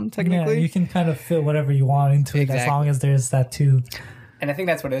rom-com technically. Yeah, you can kind of fit whatever you want into it as long as there's that too. And I think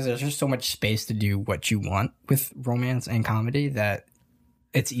that's what it is. There's just so much space to do what you want with romance and comedy that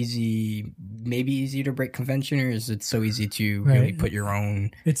it's maybe easy to break convention, or is it so easy to really put your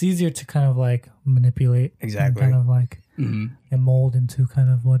own. It's easier to kind of like manipulate. Exactly. Kind of like and mold into kind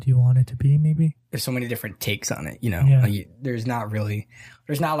of what you want it to be, maybe. There's so many different takes on it, you know. Like, there's not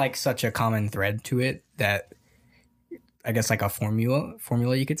like such a common thread to it that I guess like a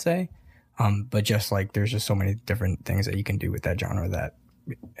formula you could say. But just like there's just so many different things that you can do with that genre that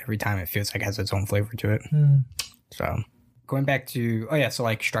every time it feels like it has its own flavor to it. So going back to so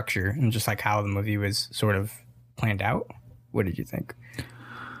like structure and just like how the movie was sort of planned out. What did you think?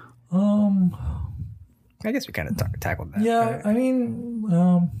 I guess we kind of tackled that. Yeah, right? I mean,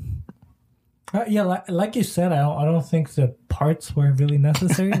 like you said, I don't think the parts were really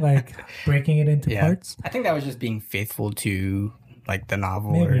necessary, like breaking it into parts. I think that was just being faithful to like the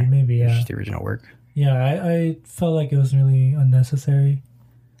novel maybe just the original work. Yeah, I felt like it was really unnecessary.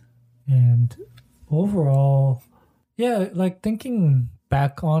 And overall, like thinking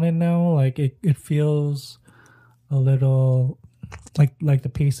back on it now, like it feels a little like the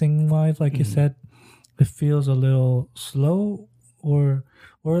pacing wise, like you said, it feels a little slow or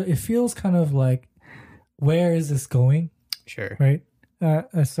it feels kind of like, where is this going? Sure. Right?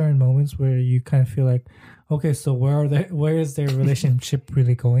 At certain moments where you kind of feel like, okay, so where is their relationship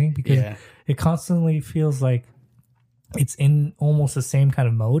really going? Because it constantly feels like it's in almost the same kind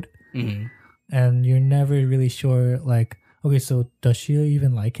of mode. And you're never really sure, like, okay, so does she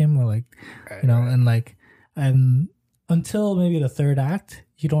even like him? Or like, and like, and until maybe the third act,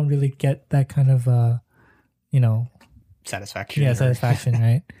 you don't really get that kind of, satisfaction. Yeah, satisfaction,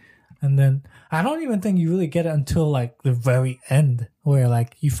 right? And then I don't even think you really get it until like the very end where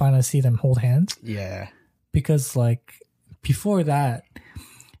like you finally see them hold hands. Yeah. Because like before that,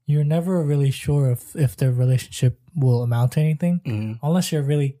 you're never really sure if their relationship will amount to anything unless you're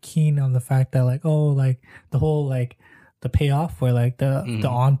really keen on the fact that like, oh, like the whole like the payoff where like the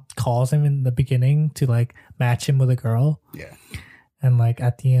aunt calls him in the beginning to like match him with a girl. Yeah. And like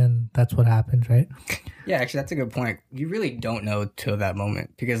at the end, that's what happens, right? Yeah, actually, that's a good point. You really don't know till that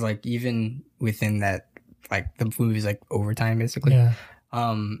moment because, like, even within that, like, the movie's like overtime basically. Yeah.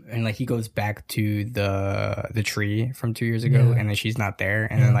 And like he goes back to the tree from 2 years ago, and then she's not there,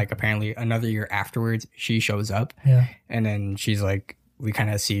 and then like apparently another year afterwards she shows up. Yeah. And then she's like, we kind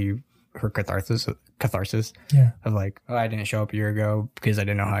of see her catharsis. Yeah. Of like, oh, I didn't show up a year ago because I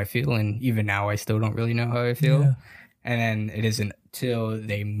didn't know how I feel, and even now I still don't really know how I feel. Yeah. And then it isn't till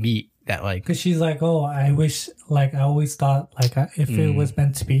they meet that like because she's like, oh, I wish, like, I always thought like if it was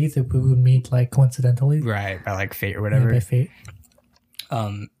meant to be that we would meet like coincidentally, right, by like fate or whatever. by fate.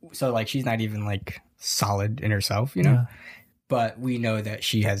 So like she's not even like solid in herself, you know. Yeah. But we know that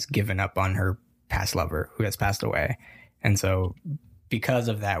she has given up on her past lover who has passed away, and so because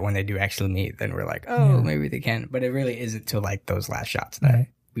of that, when they do actually meet, then we're like, oh, maybe they can. But it really isn't till like those last shots that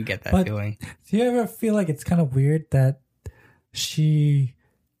we get that feeling. Do you ever feel like it's kind of weird that she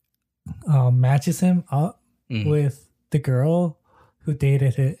matches him up with the girl who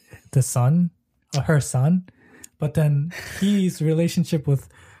dated her son, but then his relationship with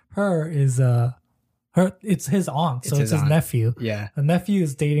her is it's his aunt, so it's his nephew. Yeah, the nephew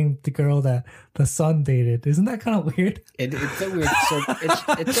is dating the girl that the son dated. Isn't that kind of weird? It's a weird circle.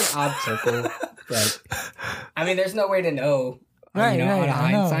 It's an odd circle, but I mean, there's no way to know. Right, on a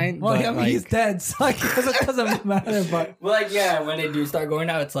hindsight. Well, but, I mean, he's dead, so like, it doesn't matter. But well, like, yeah, when they do start going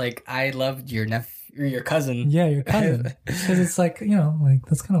out, it's like I loved your nephew or your cousin. Yeah, your cousin, because it's like like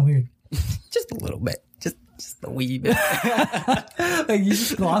that's kind of weird. Just a little bit, just a wee bit. Like you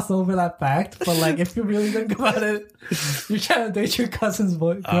just gloss over that fact, but like if you really think about it, you're trying to date your cousin's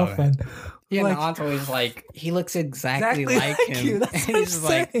girlfriend. Yeah, like, and the aunt's always like, he looks exactly like him. You. That's what I'm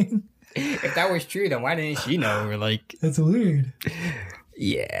saying. If that was true, then why didn't she know? Or like, that's weird.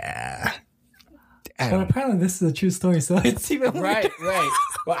 Yeah. But apparently this is a true story, so it's even right.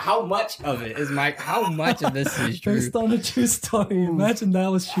 Well, how much of it is how much of this is true? Based on a true story. Imagine that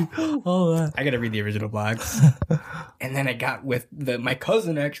was true. All that. I gotta read the original blogs. And then I got with my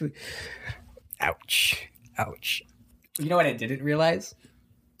cousin actually. Ouch. You know what I didn't realize?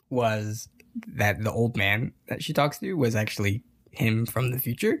 Was that the old man that she talks to was actually him from the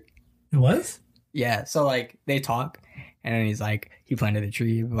future. It was? Yeah. So like they talk and then he's like, he planted a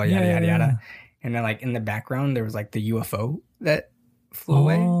tree, blah, yada, yada, yada. And then, like, in the background, there was, like, the UFO that flew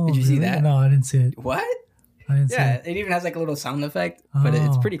away. Did you see that? No, I didn't see it. What? I didn't see it. It even has, like, a little sound effect, but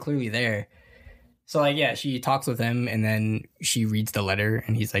it's pretty clearly there. So, like, yeah, she talks with him, and then she reads the letter,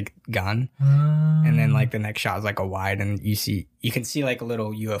 and he's, like, gone. And then, like, the next shot is, like, a wide, and you can see, like, a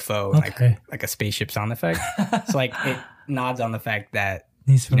little UFO, like a spaceship sound effect. So, like, it nods on the fact that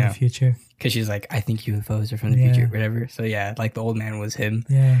he's from the future. Because she's like, I think UFOs are from the future, whatever. So, yeah, like, the old man was him.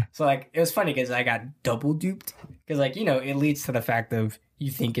 Yeah. So, like, it was funny because I got double duped. Because, like, it leads to the fact of you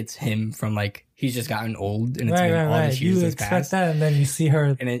think it's him from, like, he's just gotten old and it's been all the years you has expect passed. that, and then you see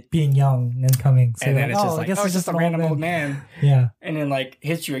her being young and coming. So and then like, it's just like, I guess it's just a random old man. Yeah. And then, like,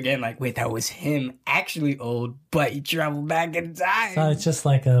 hits you again, like, wait, that was him actually old, but he traveled back in time. So it's just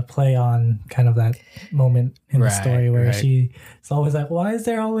like a play on kind of that moment in the story where she's always like, why is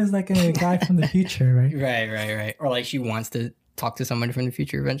there always like a guy from the future, right? Right. Or like she wants to talk to somebody from the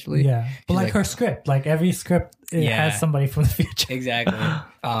future eventually. Yeah. But like her script, like every script, it has somebody from the future. Exactly.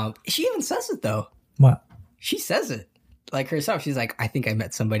 She even says it though. What? She says it. Like herself, she's like, I think I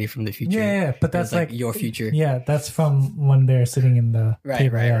met somebody from the future. Yeah, but that's like your future. Yeah, that's from when they're sitting in the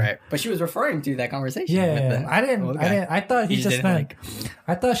table, right. But she was referring to that conversation. Yeah. I didn't. I thought he just meant.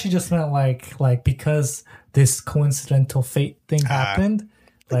 I thought she just meant like because this coincidental fate thing happened.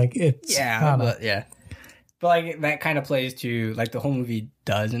 Like it's But like that kind of plays to like the whole movie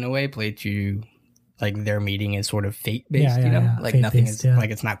does in a way play to like their meeting is sort of fate based. Like nothing is like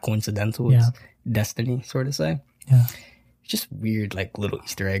it's not coincidental. It's destiny, sort of say. Yeah. Just weird, like little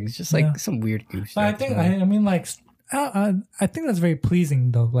Easter eggs, just like some weird goofy stuff. I think, I mean, like, I think that's very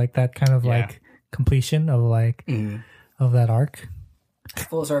pleasing though, like that kind of like completion of like of that arc,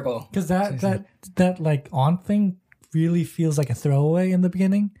 full circle. Because that like aunt thing really feels like a throwaway in the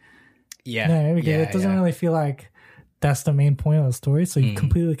beginning. Because it doesn't really feel like that's the main point of the story, so you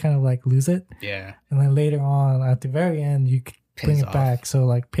completely kind of like lose it. Yeah, and then later on at the very end, you bring it back, so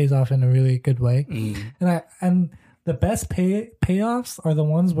like pays off in a really good way. And the best payoffs are the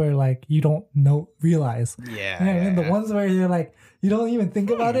ones where like you don't realize. The ones where you're like you don't even think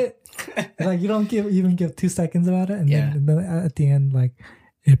about it, like you don't give 2 seconds about it, and then at the end like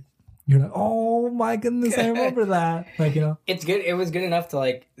you're like, oh my goodness, I remember that. Like it's good. It was good enough to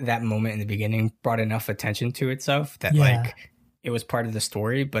like that moment in the beginning brought enough attention to itself that like it was part of the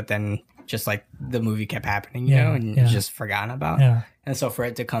story, but then just like the movie kept happening, you know, and you just forgotten about. And so for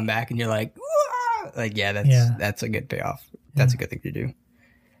it to come back and you're like. Like that's a good payoff. That's a good thing to do.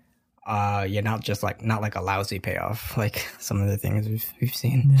 Not like a lousy payoff like some of the things we've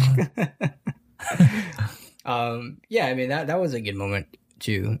seen. I mean that was a good moment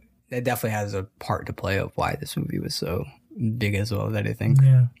too. It definitely has a part to play of why this movie was so big as well that I think.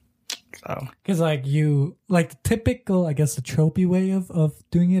 So, because like you like the typical, I guess the tropey way of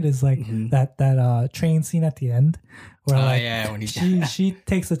doing it is like that train scene at the end where when she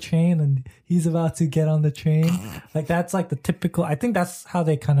takes a train and he's about to get on the train. Like that's like the typical. I think that's how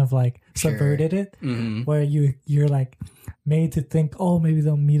they kind of like subverted it, where you're like made to think, oh, maybe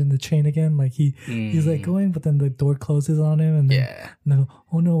they'll meet in the train again. Like he's like going, but then the door closes on him, and then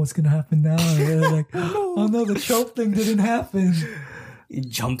oh no, what's gonna happen now? And they're like, oh no, the trope thing didn't happen. He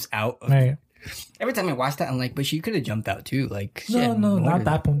jumps out. Right. Every time I watch that, I'm like, but she could have jumped out too. Like, no, not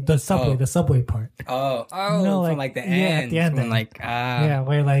that point. The subway part. Oh, from like the end. At the end. Where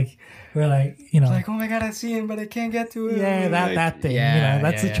you know, like, oh my god, I see him, but I can't get to it. Yeah, that thing. Yeah, you know,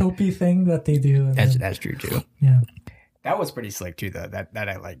 that's a tropey thing that they do. That's true too. Yeah, that was pretty slick too. Though that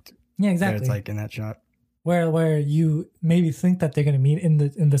I liked. Yeah, exactly. It's like in that shot. Where you maybe think that they're gonna meet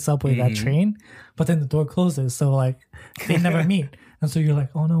in the subway, that train, but then the door closes, so like they never meet. And so you're like,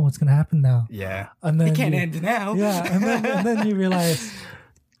 oh no, what's gonna happen now? Yeah, and then it can't end now. Yeah, and then you realize,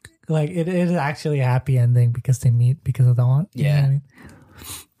 like, it is actually a happy ending because they meet because of the aunt. Yeah, you know what I mean?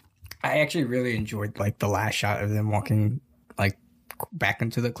 I actually really enjoyed like the last shot of them walking like back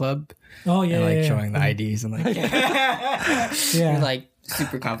into the club. Oh yeah, and, like yeah, showing the IDs and like you're like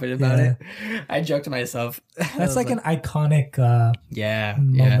super confident about it. I joked to myself. That's like an iconic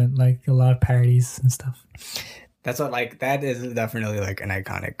moment. Like a lot of parodies and stuff. That's what that is definitely like an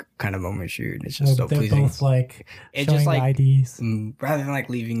iconic kind of moment shoot. It's just so they're pleasing. Both like it showing just like the IDs. Rather than like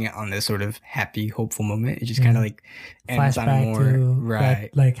leaving it on this sort of happy, hopeful moment, it just kind of like ends on flashback more to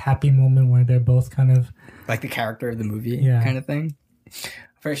that, like happy moment where they're both kind of like the character of the movie kind of thing. I'm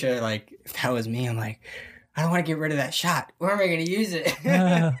pretty sure like if that was me, I'm like, I don't want to get rid of that shot. Where am I going to use it?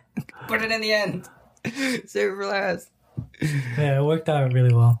 Put it in the end. Save it for last. Yeah, it worked out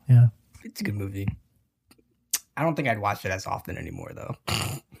really well. Yeah, it's a good movie. I don't think I'd watch it as often anymore, though.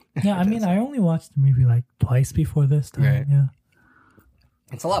 Yeah, I mean, I only watched the movie like twice before this time. Right. Yeah,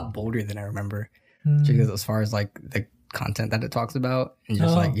 it's a lot bolder than I remember. Because as far as like the content that it talks about, and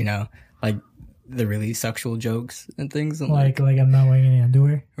just like you know, like the really sexual jokes and things, and like I'm not wearing any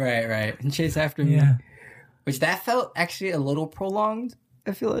underwear. Right, and chase after me. Which that felt actually a little prolonged.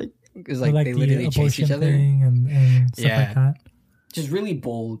 I feel like because like they literally chase each other and stuff like that. Just really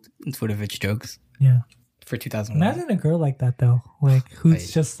bold and sort of its jokes. Yeah. For 2001. Imagine a girl like that though, like who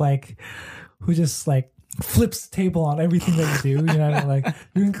just flips the table on everything that you do. You know, like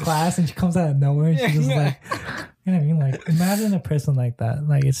you're in class and she comes out of nowhere and she's just like, you know what I mean? Like imagine a person like that.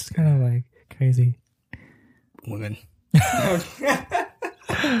 Like it's kind of like crazy. Women.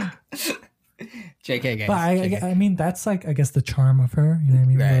 JK guys. But I mean that's like I guess the charm of her. You know what I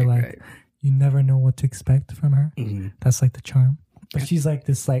mean? Where like you never know what to expect from her. Mm-hmm. That's like the charm. But she's like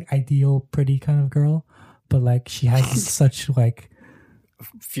this like ideal, pretty kind of girl. But like she has such like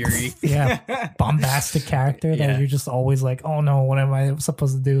fury, bombastic character that you're just always like, oh no, what am I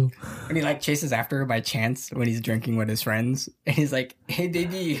supposed to do? And he like chases after her by chance when he's drinking with his friends, and he's like, "Hey,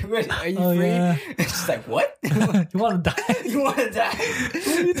 baby, are you free?" Yeah. And she's like, "What? You want to die? You want to die?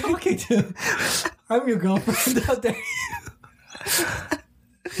 Who are you talking to? I'm your girlfriend out there."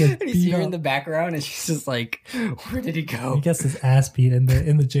 And you see her in the background, and she's just like, "Where did he go?" He gets his ass beat in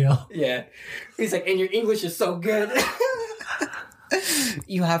the jail. Yeah, he's like, "And your English is so good.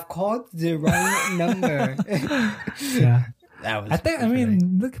 You have called the wrong number." Yeah, that was. I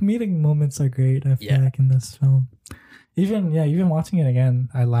mean, the comedic moments are great. I feel like in this film, even watching it again,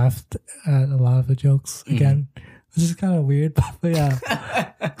 I laughed at a lot of the jokes again, which is kind of weird, but yeah,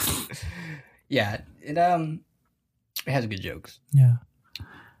 yeah, it has good jokes. Yeah.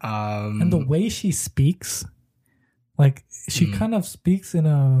 And the way she speaks, like she kind of speaks in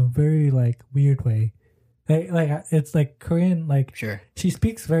a very like weird way, like it's like Korean, like she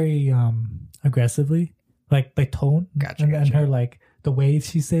speaks very aggressively, like by tone, and her like the way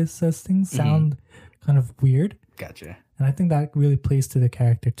she says things sound kind of weird. Gotcha. And I think that really plays to the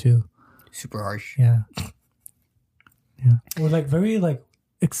character too. Super harsh. Yeah. Or like very like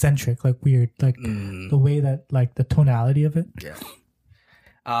eccentric, like weird, like the way that like the tonality of it. Yeah.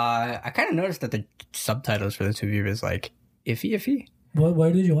 I kind of noticed that the subtitles for this movie was like iffy.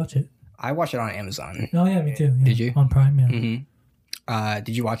 Where did you watch it? I watched it on Amazon. Oh yeah, me too. Yeah. Did you? On Prime, yeah. Mm-hmm.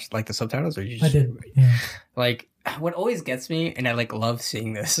 Did you watch like the subtitles or did you just... I did. Yeah. Like what always gets me, and I like love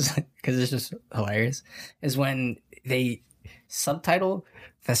seeing this because it's just hilarious, is when they subtitle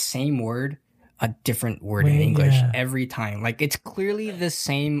the same word a different word in English every time. Like it's clearly the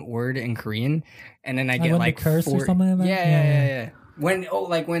same word in Korean, and then I get like curse or something like that. Yeah. When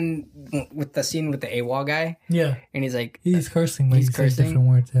with the scene with the AWOL guy, and he's cursing, but he's cursing different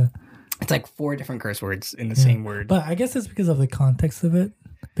words. Yeah, it's like 4 different curse words in the same word. But I guess it's because of the context of it.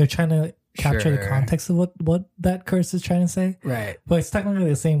 they're trying to capture the context of what that curse is trying to say. Right. But it's technically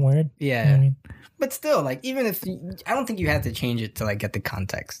the same word. Yeah. You know what I mean? But still, like, even if I don't think you have to change it to like get the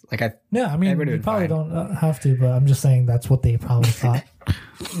context. Like, you probably don't have to, but I'm just saying that's what they probably thought.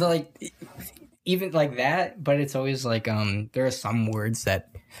 Like, even like that, but it's always like there are some words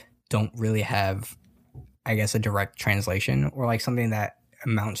that don't really have, I guess, a direct translation or like something that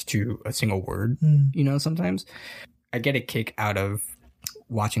amounts to a single word. You know, sometimes I get a kick out of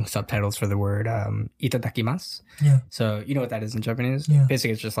watching subtitles for the word itadakimasu. Yeah. So you know what that is in Japanese? Yeah.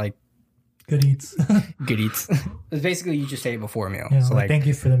 Basically, it's just like good eats. Good eats. It's basically you just say it before a meal. Yeah, so like thank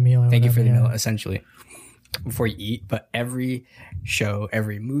you for the meal. Thank you for the meal, essentially, before you eat. But every show,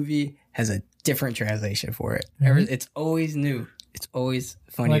 every movie has a different translation for it. It's always new. It's always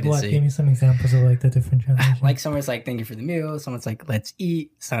funny like to what? see. Give me some examples of like the different translations. Like someone's like, thank you for the meal. Someone's like, let's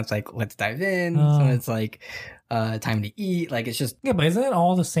eat. Someone's like, let's dive in. Someone's like, time to eat. Like, it's just... Yeah, but isn't it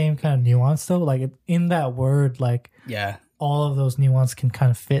all the same kind of nuance though? Like in that word, like... Yeah. All of those nuances can kind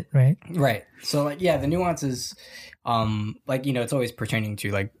of fit, right? Right. So like, yeah, the nuances, like, you know, it's always pertaining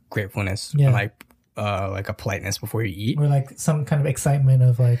to like gratefulness. Yeah. And, like a politeness before you eat. Or like some kind of excitement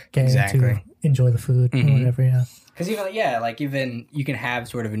of like getting to enjoy the food or whatever, yeah. Because even you can have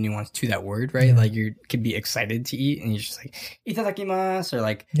sort of a nuance to that word, right? Yeah. Like you could be excited to eat and you're just like itadakimasu, or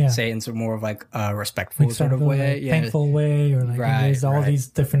like say it in some more of like a respectful sort of way, like thankful way, or like there's all these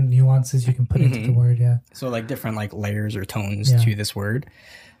different nuances you can put into the word, yeah. So like different like layers or tones to this word.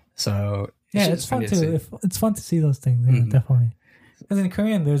 So it's fun to it's fun to see those things, yeah, definitely. Because in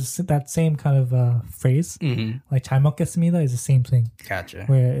Korean, there's that same kind of phrase, like 잘 먹겠습니다 is the same thing. Gotcha.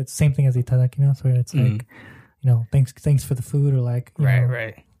 Where it's the same thing as itadakimasu, where it's like, you know, thanks for the food, or like,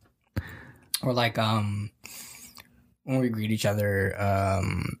 right. Or like when we greet each other,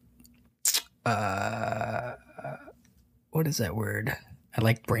 what is that word? I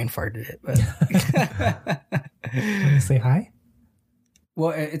like brain farted it, but when you say hi?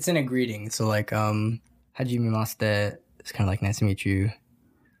 Well, it's in a greeting, so like hajimemashite. It's kind of like nice to meet you.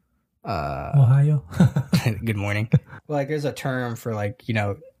 Ohio. Good morning. Well, like there's a term for like, you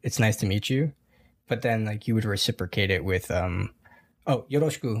know, it's nice to meet you, but then like you would reciprocate it with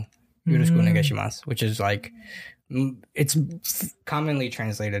yoroshiku onegaishimasu, which is like it's commonly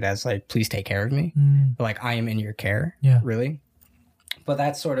translated as like please take care of me, but like I am in your care. Yeah, really. But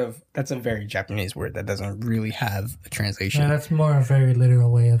that's a very Japanese word that doesn't really have a translation. Yeah, that's more a very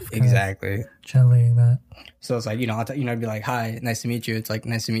literal way of translating that. So it's like, you know, I'd be like, hi, nice to meet you. It's like,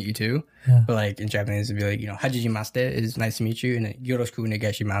 nice to meet you too. Yeah. But like in Japanese, it'd be like, you know, hajijimashite is nice to meet you. And yoroshiku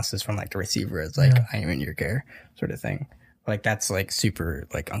onegaishimasu is from like the receiver. It's like, I am in your care sort of thing. Like that's like super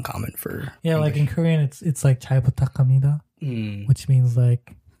like uncommon for English. Like in Korean, it's like 잘 부탁합니다, which means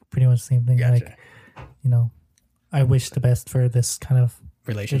like pretty much the same thing. Gotcha. Like, you know, I wish the best for this kind of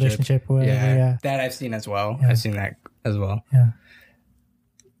relationship or whatever. Yeah. That I've seen as well. Yeah. I've seen that as well.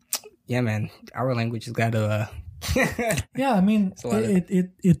 Yeah, man. Our language has got to... yeah, I mean,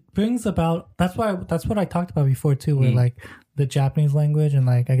 it brings about... That's what I talked about before too, where like the Japanese language and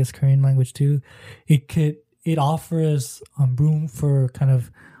like I guess Korean language too, it offers room for kind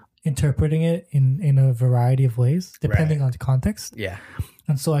of interpreting it in a variety of ways, depending on the context. Yeah.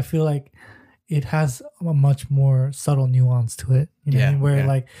 And so I feel like it has a much more subtle nuance to it, you know what I mean? Where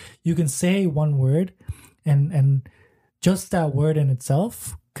like you can say one word and just that word in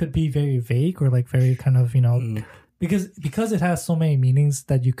itself could be very vague or like very kind of, you know, because it has so many meanings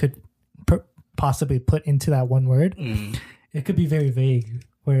that you could possibly put into that one word, it could be very vague.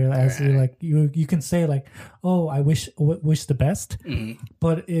 Whereas like you can say like, oh, I wish the best,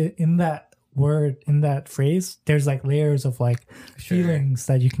 but in that word, in that phrase, there's like layers of like feelings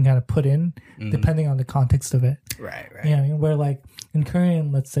that you can kind of put in depending on the context of it. Right. You know what I mean? Where like in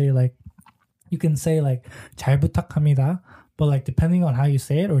Korean, let's say like you can say like 잘 부탁합니다, but like depending on how you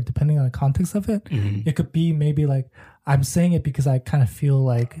say it or depending on the context of it, it could be maybe like I'm saying it because I kind of feel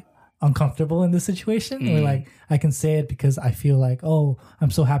like uncomfortable in this situation, or like I can say it because I feel like, oh,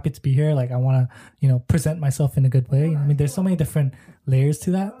 I'm so happy to be here, like I want to, you know, present myself in a good way. I mean, there's so many different layers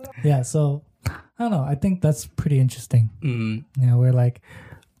to that. Yeah, so I don't know, I think that's pretty interesting. You know, where like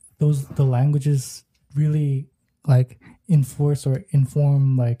the languages really like enforce or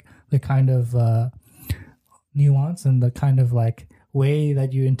inform like the kind of nuance and the kind of like way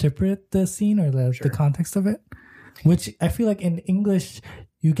that you interpret the scene or the context of it, which I feel like in English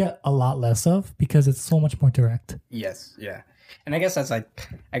you get a lot less of because it's so much more direct. Yes, yeah. And I guess that's like,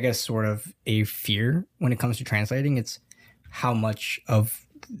 sort of a fear when it comes to translating. It's how much of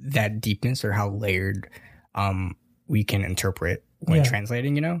that deepness or how layered we can interpret when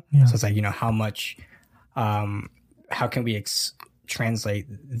translating, you know? Yeah. So it's like, you know, how much, how can we translate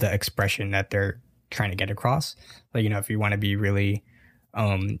the expression that they're trying to get across. Like, if you want to be really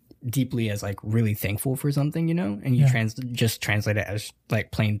deeply as like really thankful for something, and you just translate it as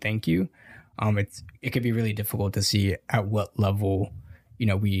like plain thank you, it could be really difficult to see at what level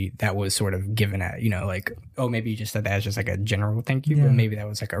that was sort of given at, like, oh, maybe you just said that as just like a general thank you, but maybe that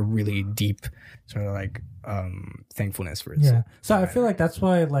was like a really deep sort of like thankfulness for it. Yeah. So I feel like that's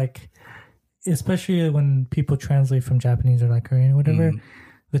why, like, especially when people translate from Japanese or like Korean or whatever,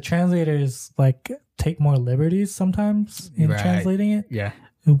 the translators like take more liberties sometimes in translating it. Yeah.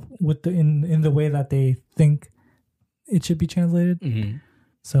 With in the way that they think it should be translated.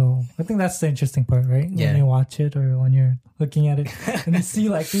 So I think that's the interesting part, right? When you watch it or when you're looking at it and you see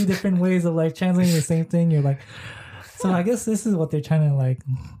like 3 different ways of like translating the same thing, you're like, so I guess this is what they're trying to like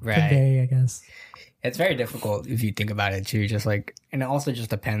convey, I guess. It's very difficult if you think about it too, just like, and it also just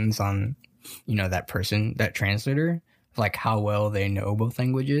depends on, that person, that translator, like how well they know both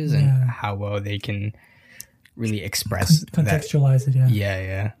languages and how well they can really express contextualize it.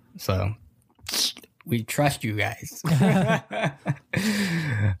 Yeah. So we trust you guys.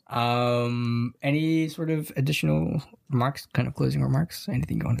 Any sort of additional remarks, kind of closing remarks?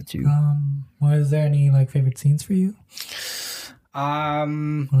 Anything you wanted to? Was there any like favorite scenes for you? Or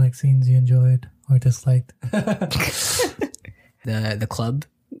like scenes you enjoyed or disliked? The club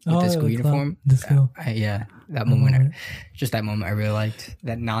with the school uniform. The school. That moment. Just that moment I really liked.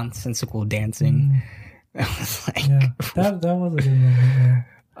 That nonsensical dancing. That was like that was a good moment.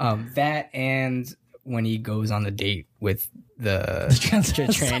 That and when he goes on the date with the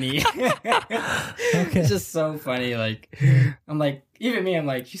tranny. It's just so funny. Like, I'm like, even me, I'm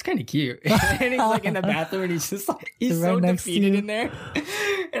like, she's kind of cute. And he's like in the bathroom and he's just like, he's so defeated in there.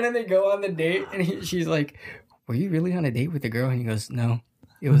 And then they go on the date and she's like, were you really on a date with the girl? And he goes, no,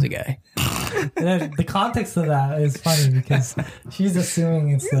 it was a guy. The context of that is funny because she's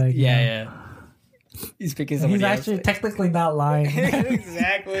assuming it's like, he's picking somebody else. He's actually technically not lying.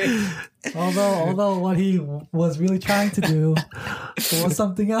 Exactly. Although what he was really trying to do was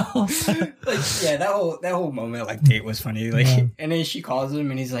something else. Like, that whole moment, like, date was funny. Like, and then she calls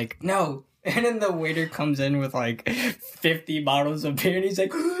him and he's like, no. And then the waiter comes in with like 50 bottles of beer and he's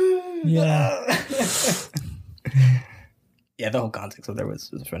like, the whole context of there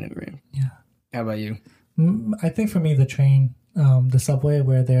was funny to me. Yeah. How about you? I think for me, the train, the subway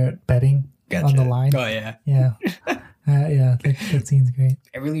where they're betting. Gotcha. On the line. Oh, yeah. Yeah. That scene's great.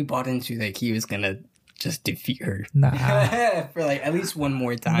 I really bought into like he was going to just defeat her. Nah. For like at least one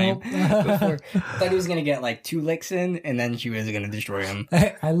more time. Nope. Thought he was going to get like 2 licks in and then she was going to destroy him.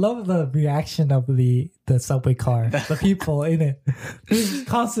 I love the reaction of the subway car. The people in it.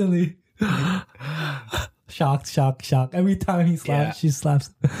 Constantly shocked. Every time he slaps, she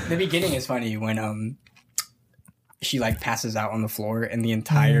slaps. The beginning is funny when she like passes out on the floor and the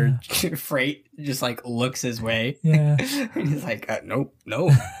entire freight just like looks his way. Yeah. And he's like, nope, no.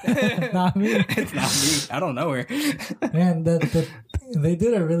 Not me. It's not me. I don't know her. Man, they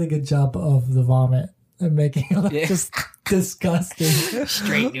did a really good job of the vomit and making it look just disgusting.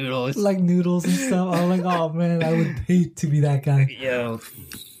 Straight noodles. Like noodles and stuff. I'm like, oh man, I would hate to be that guy. Yo.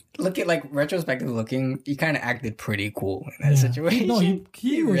 Look at like retrospectively looking, he kind of acted pretty cool in that situation. No,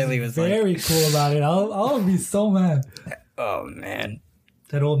 he really was very cool about it. I'll be so mad. Oh man,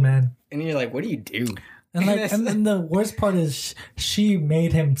 that old man. And you're like, what do you do? And like, and then the worst part is she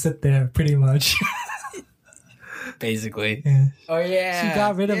made him sit there pretty much. Basically. Yeah. Oh yeah. She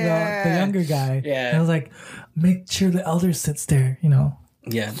got rid of the younger guy. Yeah. And I was like, make sure the elder sits there.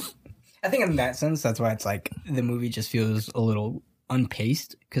 Yeah. I think in that sense, that's why it's like the movie just feels a little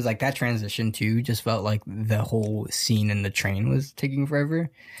unpaced because like that transition too just felt like the whole scene in the train was taking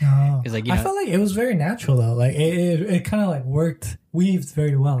forever. Like I felt like it was very natural though. Like it kind of like weaved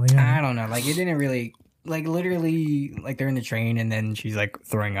very well. I don't know. Like it didn't really like literally like they're in the train and then she's like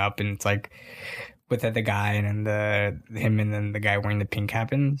throwing up and it's like with the guy and then him and then the guy wearing the pink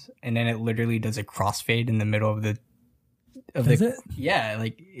happens and then it literally does a crossfade in the middle of the. Yeah,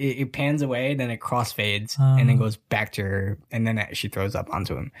 like it pans away, then it crossfades, and then goes back to her, and then she throws up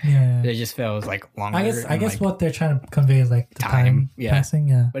onto him. Yeah, it just feels like longer. I guess like, what they're trying to convey is like the time passing.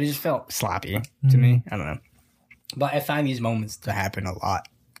 Yeah, but it just felt sloppy to me. I don't know, but I find these moments to happen a lot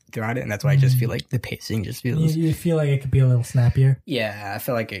throughout it, and that's why I just feel like the pacing just feels. You feel like it could be a little snappier. Yeah, I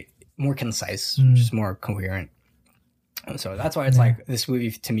feel like it more concise, just more coherent. And so that's why it's like this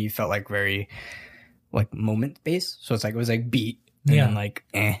movie to me felt like very. Like moment based, so it's like it was like beat and then like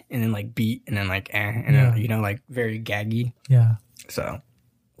and then like beat and then like and then, like very gaggy. Yeah. So.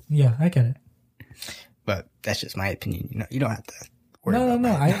 Yeah, I get it. But that's just my opinion. You don't have to. Worry No.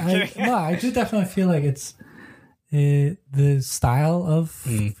 I do definitely feel like it's the style of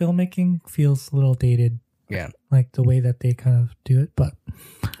filmmaking feels a little dated. Yeah. Like the way that they kind of do it, but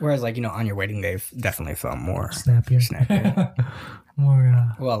whereas like, On Your Wedding Day definitely felt more snappier.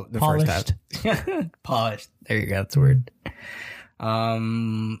 More well, the polished. first half. Polished. There you go. That's the word.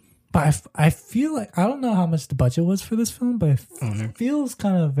 But I feel like I don't know how much the budget was for this film, but it feels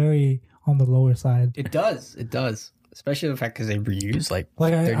kind of very on the lower side. It does. Especially the fact because they reuse like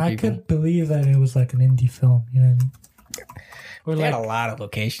I could believe that it was like an indie film. You know what I mean? Or they had a lot of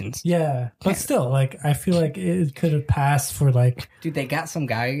locations. Yeah, but still, like I feel like it could have passed for like. Dude, they got some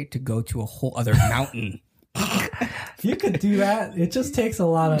guy to go to a whole other mountain. You could do that. It just takes a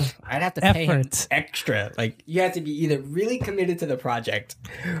lot of. I'd have to pay him extra. Like you have to be either really committed to the project,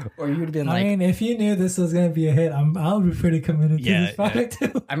 or you would have been like. I mean, if you knew this was gonna be a hit, I'll be pretty committed to this project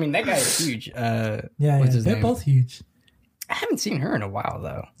too. I mean, that guy is huge. What's his name? They're both huge. I haven't seen her in a while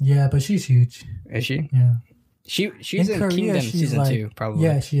though. Yeah, but she's huge. Is she? Yeah. She's in Korea, Kingdom season 2, probably.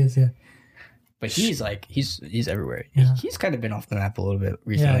 Yeah, she is. Yeah. But he's like he's everywhere. Yeah. He's kind of been off the map a little bit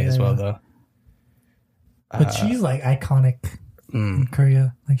recently as well, though. But she's like iconic in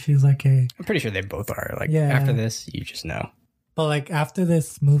Korea. Like she's like a. I'm pretty sure they both are. Like after this, you just know. But like after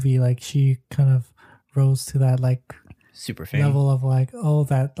this movie, like she kind of rose to that like super fame level of like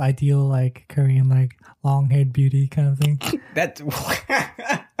that ideal like Korean like long haired beauty kind of thing. That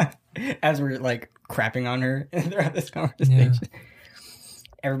as we're like crapping on her throughout this conversation. Yeah.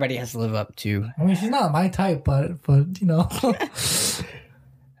 Everybody has to live up to. I mean, she's not my type, but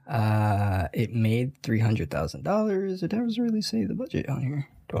it made $300,000. It doesn't really say the budget on here.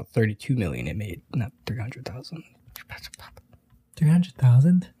 Well, $32 million it made, not $300,000.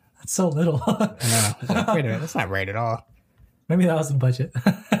 300,000? That's so little. I know. Like, wait a minute, that's not right at all. Maybe that was the budget.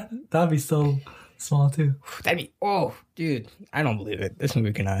 That'd be so small too. That'd be dude, I don't believe it. This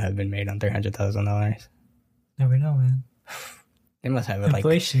movie cannot have been made on $300,000. Never know, man. They must have it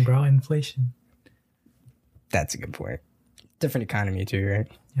inflation, bro. Inflation. That's a good point. Different economy too, right?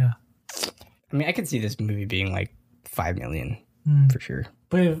 Yeah. I mean, I could see this movie being like $5 million for sure.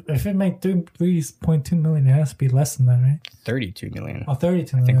 But if it made 3.2 million, it has to be less than that, right? 32 million. Oh,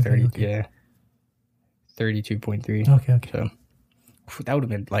 32 million. I think 30. Okay. Yeah. 32.3. Okay. So that would have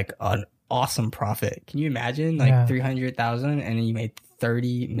been like an awesome profit. Can you imagine like 300,000 and then you made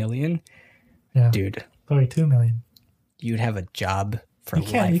 30 million? Yeah. Dude. 32 million. You'd have a job for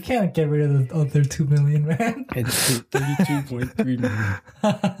life. You can't get rid of the other 2 million, man. It's 32.3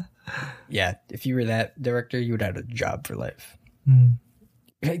 million. Yeah, if you were that director, you would have a job for life.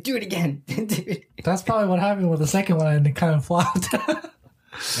 Like, do it again. That's probably what happened with the second one, and it kind of flopped.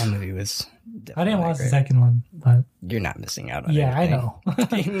 That movie was. I didn't watch the second one, but you're not missing out on anything. I know.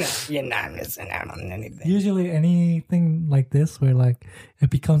 You're not missing out on anything. Usually, anything like this, where like it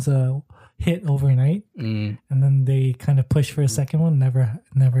becomes a hit overnight, and then they kind of push for a second one, never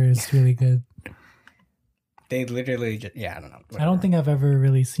is really good. They literally just, I don't know. Whatever. I don't think I've ever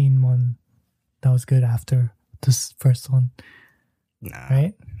really seen one that was good after this first one. Nah.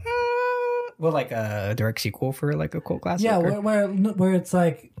 Right? Well, like a direct sequel for like a cult classic? Yeah, where it's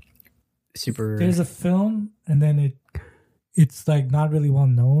like super. There's a film and then it's like not really well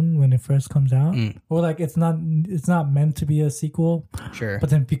known when it first comes out, or like it's not meant to be a sequel. Sure. But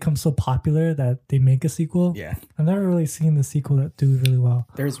then it becomes so popular that they make a sequel. Yeah. I've never really seen the sequel that do really well.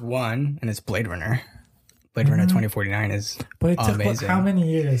 There's one, and it's Blade Runner. Blade Runner 2049 is but it took amazing. How many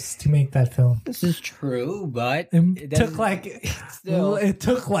years to make that film? This is true, but it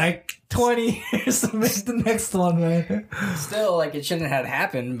took like 20 years to make the next one, man. Still, like it shouldn't have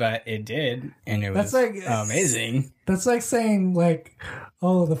happened, but it did, and it was amazing. That's like saying like,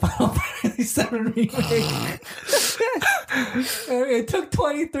 the Final Fantasy VII remake. It took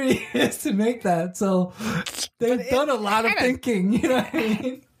 23 years to make that, so they've done a lot of thinking. You know what I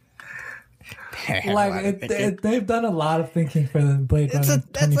mean? They've done a lot of thinking for the Blade Runner.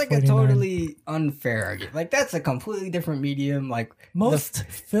 That's like a totally unfair argument. Like that's a completely different medium. Like most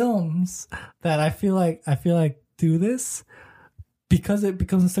films that I feel like do this because it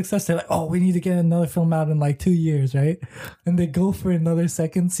becomes a success. They're like, we need to get another film out in like 2 years, right? And they go for another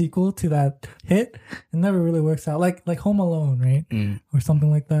second sequel to that hit. It never really works out. Like Home Alone, right? Or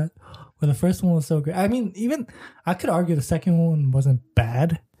something like that. Where the first one was so great. I mean, even I could argue the second one wasn't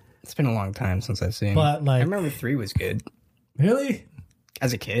bad. It's been a long time since I've seen. But like, I remember 3 was good. Really?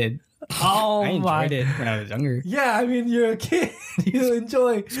 As a kid. Oh, I enjoyed it when I was younger. Yeah, I mean, you're a kid. You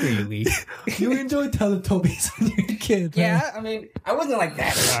enjoy. Screw you, Lee. You enjoy Teletubbies when you're a kid. Yeah, right? I mean, I wasn't like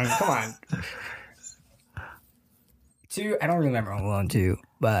that young. Come on. 2, I don't remember Home Alone 2,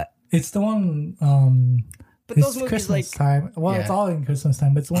 but it's the one. But those movies, Christmas like, time. Well, it's all in Christmas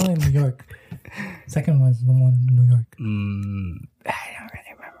time, but it's one in New York. Second one's the one in New York. I don't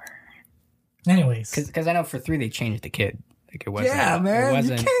really remember. Anyways, because I know for 3 they changed the kid. Like it wasn't. Yeah, man, it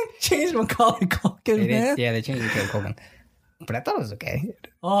wasn't, you can't change Macaulay Culkin, man. Yeah, they changed the kid Culkin. But I thought it was okay.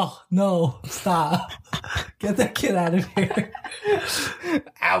 Oh no! Stop! Get that kid out of here!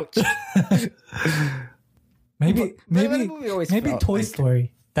 Ouch! maybe Toy like,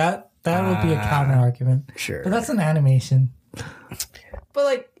 Story. That would be a counter argument. Sure, but that's an animation. But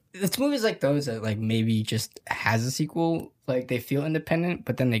like it's movies like those that like maybe just has a sequel. Like they feel independent,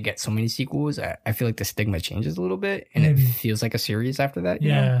 but then they get so many sequels. I feel like the stigma changes a little bit, and it feels like a series after that. You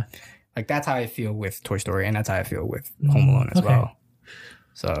know? Like that's how I feel with Toy Story, and that's how I feel with Home Alone as well.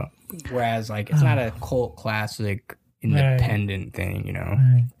 So, whereas like it's not a cult classic independent thing, you know,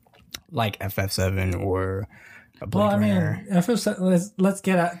 like FF7 or a Blade Runner. FF7. Let's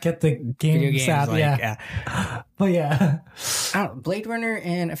get the games out. Like, but yeah, I don't know, Blade Runner,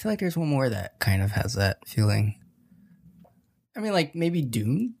 and I feel like there's one more that kind of has that feeling. I mean, like maybe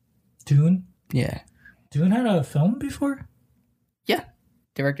Dune. Dune. Yeah, Dune had a film before. Yeah.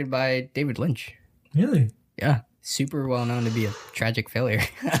 Directed by David Lynch. Really? Yeah. Super well known to be a tragic failure.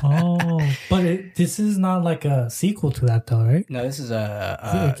 But this is not like a sequel to that though, right? No, this is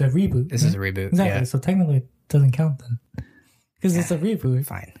it's a reboot. This is a reboot. Exactly. Yeah. So technically it doesn't count then. Because it's a reboot.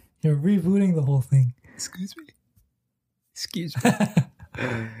 Fine. You're rebooting the whole thing. Excuse me.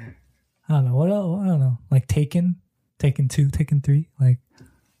 I don't know. What else? I don't know. Like Taken 2, Taken 3. Like,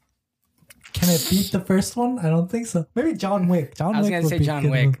 can it beat the first one? I don't think so. Maybe John Wick. I was going to say John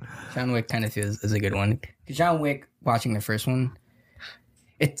Wick. John Wick kind of feels is a good one. John Wick, watching the first one,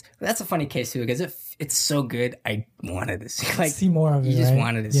 that's a funny case too because it's so good. I wanted to see more of it. You just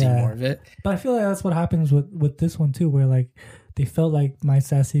wanted to see more of it. But I feel like that's what happens with this one too, where like they felt like My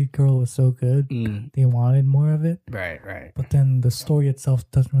Sassy Girl was so good, they wanted more of it. Right. But then the story itself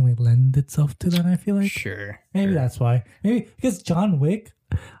doesn't really lend itself to that. I feel like maybe that's why. Maybe because John Wick,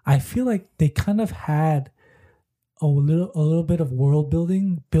 I feel like they kind of had a little bit of world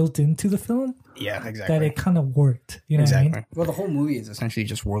building built into the film. Yeah, exactly. That it kind of worked. You know what I mean? Well, the whole movie is essentially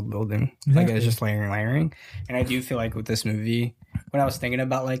just world building. Exactly. Like it's just layering. And I do feel like with this movie, when I was thinking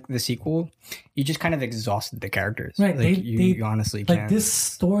about like the sequel, you just kind of exhausted the characters. Right. Like you honestly can't. Like this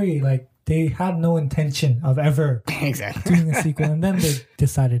story, like they had no intention of ever exactly doing a sequel, and then they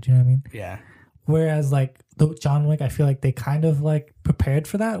decided. You know what I mean? Yeah. Whereas like the John Wick, I feel like they kind of like prepared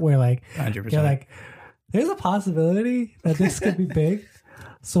for that. Where like 100%. They're like, there's a possibility that this could be big.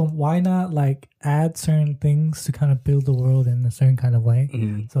 So why not like add certain things to kind of build the world in a certain kind of way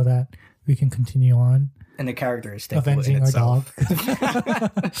so that we can continue on. And the character is avenging our dog.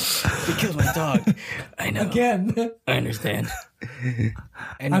 He killed my dog. I know. Again. I understand.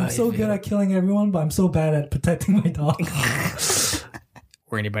 I'm so good at killing everyone, but I'm so bad at protecting my dog.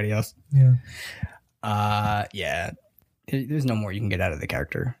 Or anybody else. Yeah. Yeah. There's no more you can get out of the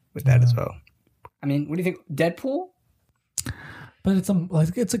character with that as well. I mean, what do you think? Deadpool? But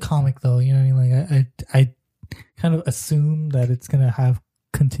it's a comic though, you know what I mean? Like I kind of assume that it's gonna have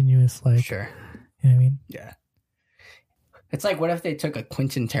continuous like sure. You know what I mean? Yeah. It's like what if they took a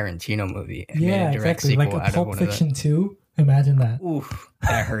Quentin Tarantino movie and made a direct sequel like a out Pulp of one Fiction of 2? Imagine that. Oof.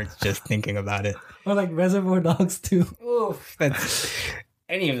 That hurts just thinking about it. Or like Reservoir Dogs 2. Oof. That's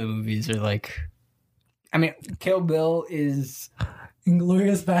any of the movies are like I mean, Kill Bill is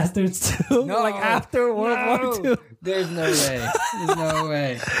Inglourious Bastards 2? No, like after World War II. There's no way. There's no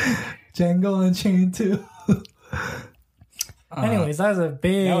way. Django Unchained 2. Anyways, that was a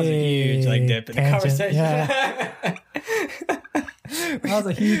huge like dip in the conversation. Yeah. That was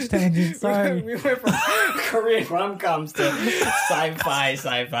a huge tangent. Sorry. We went from Korean rom-coms to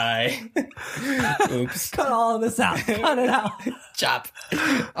sci-fi. Oops. Cut all of this out. Cut it out. Chop.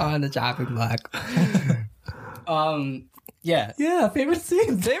 On the chopping block. Yeah. Yeah, favorite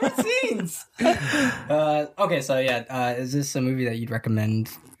scenes. Okay, so yeah, is this a movie that you'd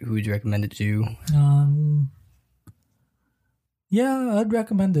recommend? Who would you recommend it to? Yeah, I'd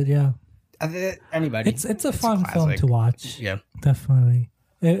recommend it, yeah. Anybody. It's a fun film to watch. Yeah. Definitely.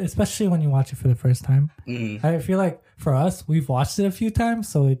 Especially when you watch it for the first time. I feel like for us, we've watched it a few times,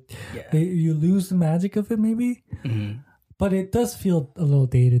 so you lose the magic of it maybe. But it does feel a little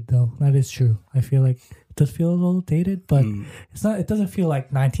dated though. That is true. I feel like it does feel a little dated, but it doesn't feel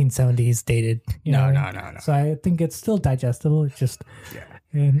like 1970s dated. No. So I think it's still digestible. It's just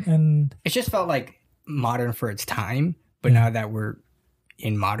and it just felt like modern for its time, but now that we're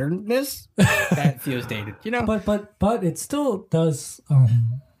in modernness, that feels dated, you know. But it still does.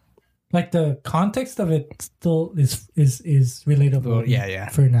 Like the context of it still is relatable. Yeah.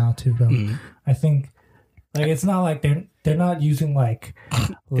 For now too, though. I think Like it's not like they're not using like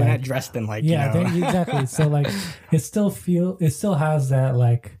they're not dressed in like exactly. So like it still has that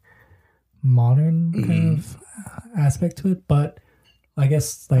like modern kind of aspect to it, but I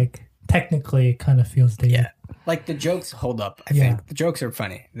guess like technically it kind of feels dated. Yeah, like the jokes hold up. I think the jokes are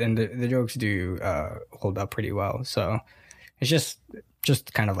funny. Then the jokes do hold up pretty well. So it's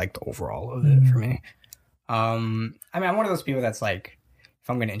just kind of like the overall of it for me. I mean, I'm one of those people that's like, if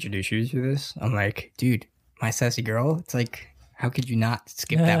I'm going to introduce you to this, I'm like, dude, My Sassy Girl. It's like, how could you not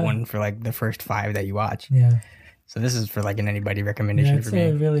skip that one for like the first 5 that you watch? Yeah. So this is for like an anybody recommendation for me.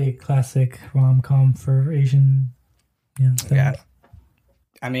 It's a really classic rom-com for Asian. Yeah.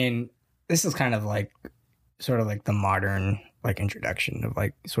 I mean, this is kind of like sort of like the modern like introduction of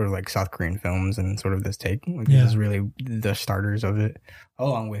like sort of like South Korean films and sort of this take. Like, this is really the starters of it,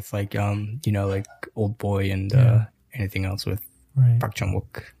 along with like like Old Boy and anything else with Park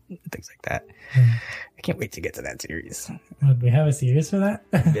Chan-wook, things like that. I can't wait to get to that series. Do we have a series for that?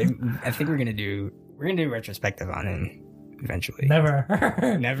 I think we're gonna do a retrospective on him eventually. Never.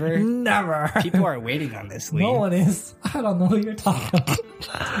 People are waiting on this, Lee. No one is. I don't know what you're talking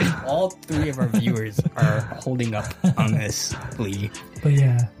about. All 3 of our viewers are holding up on this, Lee. But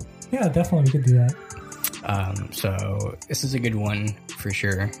yeah, definitely we could do that. So this is a good one for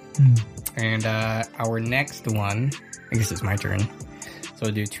sure. And our next one, I guess it's my turn. So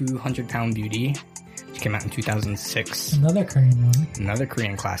we'll do 200 Pound Beauty, which came out in 2006. Another Korean one. Another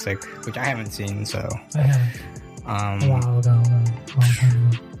Korean classic, which I haven't seen. So I have. A while ago, a long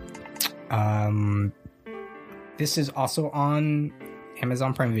time ago. This is also on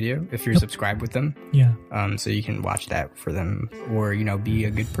Amazon Prime Video if you're subscribed with them. Yeah. So you can watch that for them, or be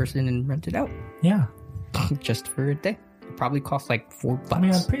a good person and rent it out. Yeah. Just for a day. It probably costs like $4. I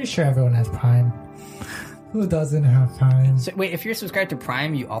mean, I'm pretty sure everyone has Prime. Who doesn't have Prime? So wait, if you're subscribed to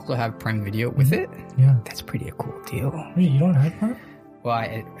Prime, you also have Prime Video with it? Yeah. That's pretty a cool deal. Wait, you don't have Prime? Well,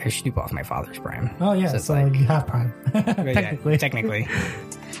 I snoop off my father's Prime. Oh, yeah, so like, you have Prime. Technically. Yeah, technically.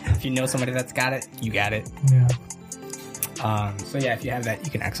 If you know somebody that's got it, you got it. Yeah. So yeah, if you have that,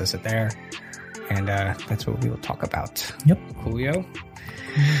 you can access it there. And that's what we will talk about. Yep. Coolio.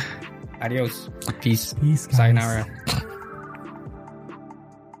 Adios. Peace. Peace, guys. Sayonara.